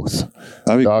both,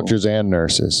 doctors and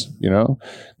nurses. You know,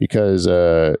 because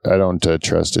I don't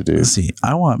trust a dude. See,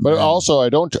 I want, but also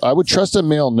I would trust a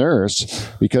male nurse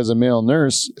because a male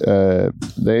nurse,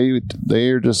 they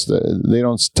are just they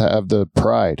don't have the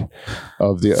pride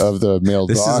of the male.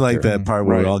 This doctor. is like that part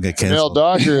where we all get canceled. Male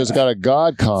doctor has got a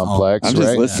god complex. I'm just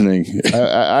right? listening.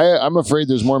 I'm afraid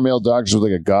there's more male doctors with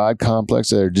like a god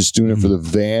complex that are just doing it for the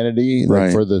vanity,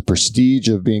 like for the prestige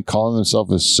of calling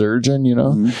themselves a surgeon, you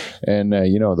know. And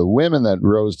the women that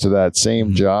rose to that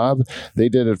same job, they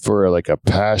did it for like a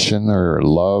passion or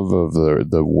love of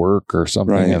the work or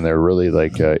something, and they're really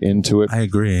like into it. I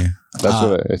agree.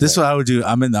 That's this is what I would do.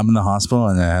 I'm in the hospital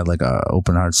and I had like a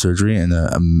open heart surgery, and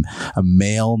a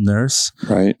male nurse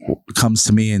comes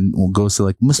to me and goes to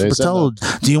like, Mr. Botelho,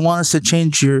 do you want us to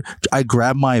change your? I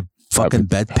grab my fucking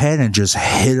bedpan and just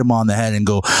hit him on the head and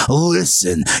go,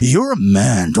 listen, you're a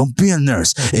man, don't be a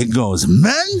nurse. It goes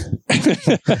men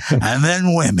and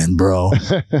then women, bro.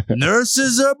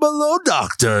 Nurses are below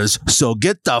doctors, so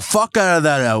get the fuck out of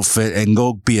that outfit and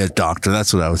go be a doctor.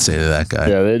 That's what I would say to that guy.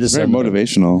 Yeah, they just very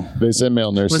motivational. They send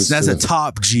male nurses. Listen, that's a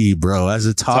top G, bro. As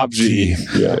a top G.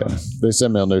 Yeah, they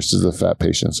send male nurses to fat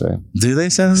patients. Do they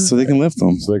send so they can lift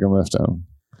them? So they can lift them.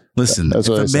 Listen, if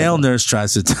a male nurse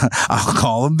tries to, I'll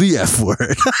call him the F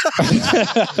word.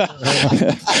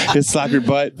 Just slap your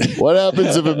butt. What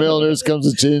happens if a male nurse comes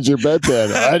to change your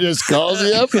bedpan? I just call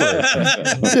the F word.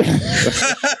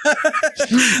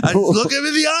 I look him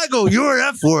in the eye, go, you're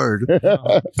an F word.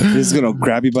 He's going to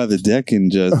grab you by the dick and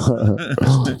just.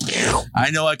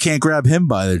 I know I can't grab him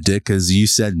by the dick because you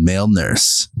said male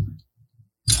nurse.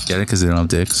 Get it? Because they don't have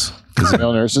dicks.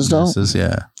 Male nurses don't? Nurses,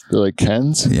 yeah. They're like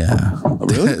Kens? Yeah. Oh,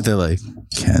 really? They're like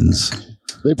Kens.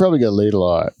 They probably get laid a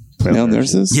lot. Male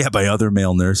nurses? Yeah, by other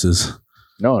male nurses.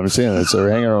 No, I'm saying that. So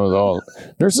they're hanging around with all.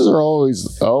 Nurses are always.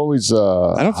 I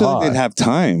don't feel like they'd have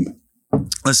time.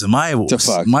 Listen, my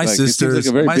sister's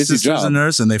a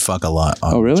nurse and they fuck a lot.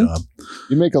 Oh, really? Job.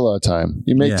 You make a lot of time.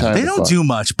 You make time. They don't do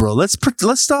much, bro. Let's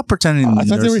stop pretending. I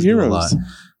thought they were heroes.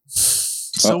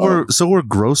 So we're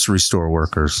grocery store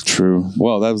workers. True.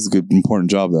 Well, that was a good, important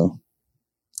job, though.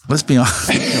 Let's be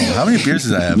honest. How many beers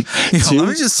did I have? Let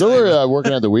me just. So we're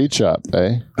working at the weed shop,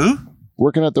 eh? Who?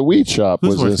 Working at the weed shop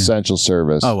was an essential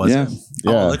service. Oh, was it?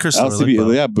 Yeah. Liquor store.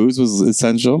 LCB, booze was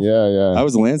essential. Yeah. I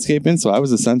was landscaping, so I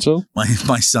was essential.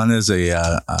 My son is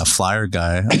a flyer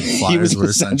guy. Flyers were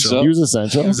essential. He was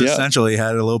essential? He was essential. He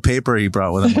had a little paper he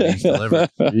brought with him when he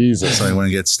delivered. Jesus. So he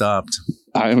wouldn't get stopped.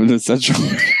 I am an essential.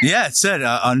 Yeah, it said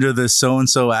under the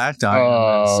so-and-so act.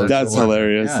 That's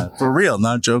hilarious. Yeah, for real,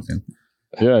 not joking.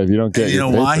 Yeah, if you don't get, you know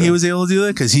why he was able to do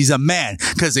that? Because he's a man.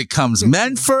 Because it comes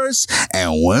men first and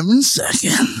women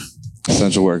second.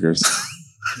 Essential workers.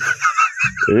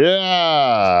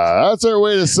 Yeah, that's our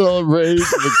way to celebrate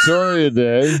Victoria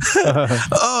Day.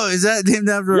 Oh, is that named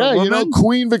after a woman? You know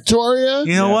Queen Victoria?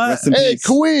 You know what? Hey,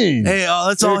 Queen. Hey,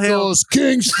 let's all hail. Goes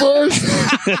kings first,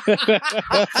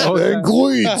 then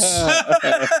queens.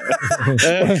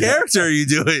 What character are you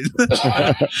doing?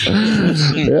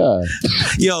 Yeah.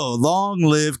 Yo, long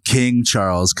live King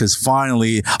Charles, because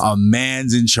finally a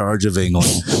man's in charge of England.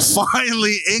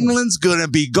 Finally, England's going to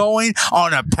be going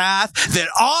on a path that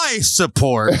I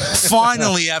support.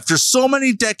 Finally, after so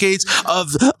many decades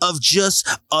of just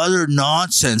utter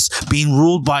nonsense being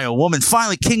ruled by a woman,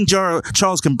 finally King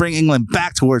Charles can bring England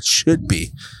back to where it should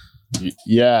be.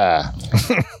 Yeah.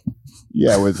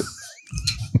 Yeah,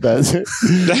 that's it.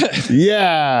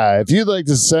 Yeah. If you'd like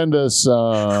to send us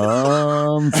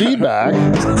some feedback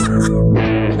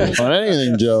on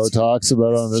anything Joe talks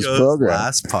about on this program,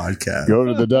 last podcast, go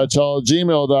to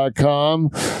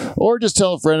thedutchhall@gmail.com or just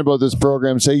tell a friend about this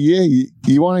program. Say, yeah,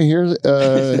 you want to hear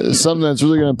something that's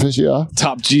really going to piss you off?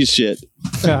 Top G shit.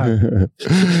 Listen to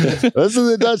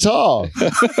the Dutch Hall.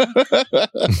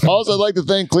 Also, I'd like to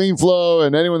thank Clean Flow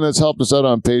and anyone that's helped us out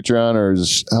on Patreon or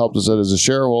has helped us out as a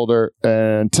shareholder.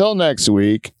 And until next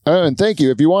week, and thank you.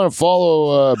 If you want to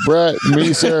follow Bret,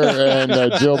 Measor, and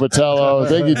Joe Botelho,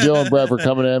 thank you, Joe and Bret, for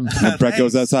coming in. Bret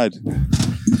goes outside.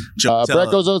 Bret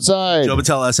goes outside. Joe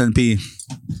Botelho, SNP.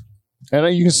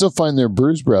 And you can still find their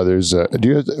Bruise Brothers. Do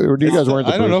you guys weren't?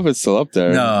 I don't know if it's still up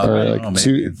there. No, or like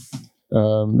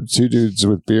two dudes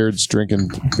with beards drinking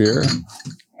beer.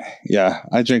 Yeah,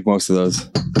 I drink most of those.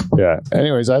 Yeah.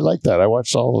 Anyways, I like that. I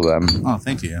watched all of them. Oh,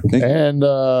 thank you. And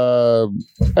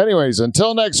anyways,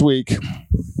 until next week,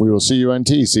 we will see you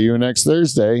NT. See you next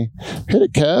Thursday. Hit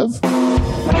it, Kev.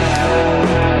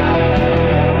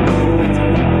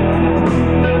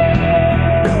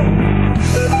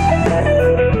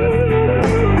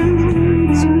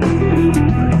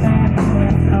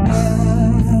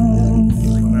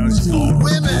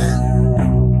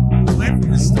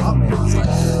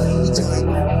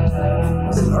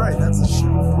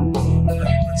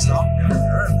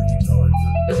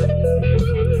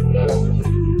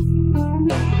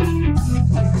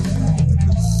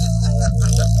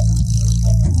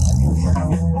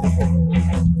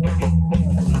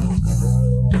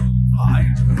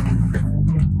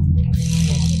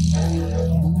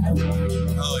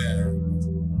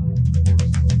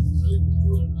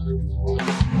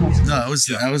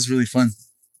 That was really fun.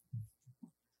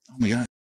 Oh my God.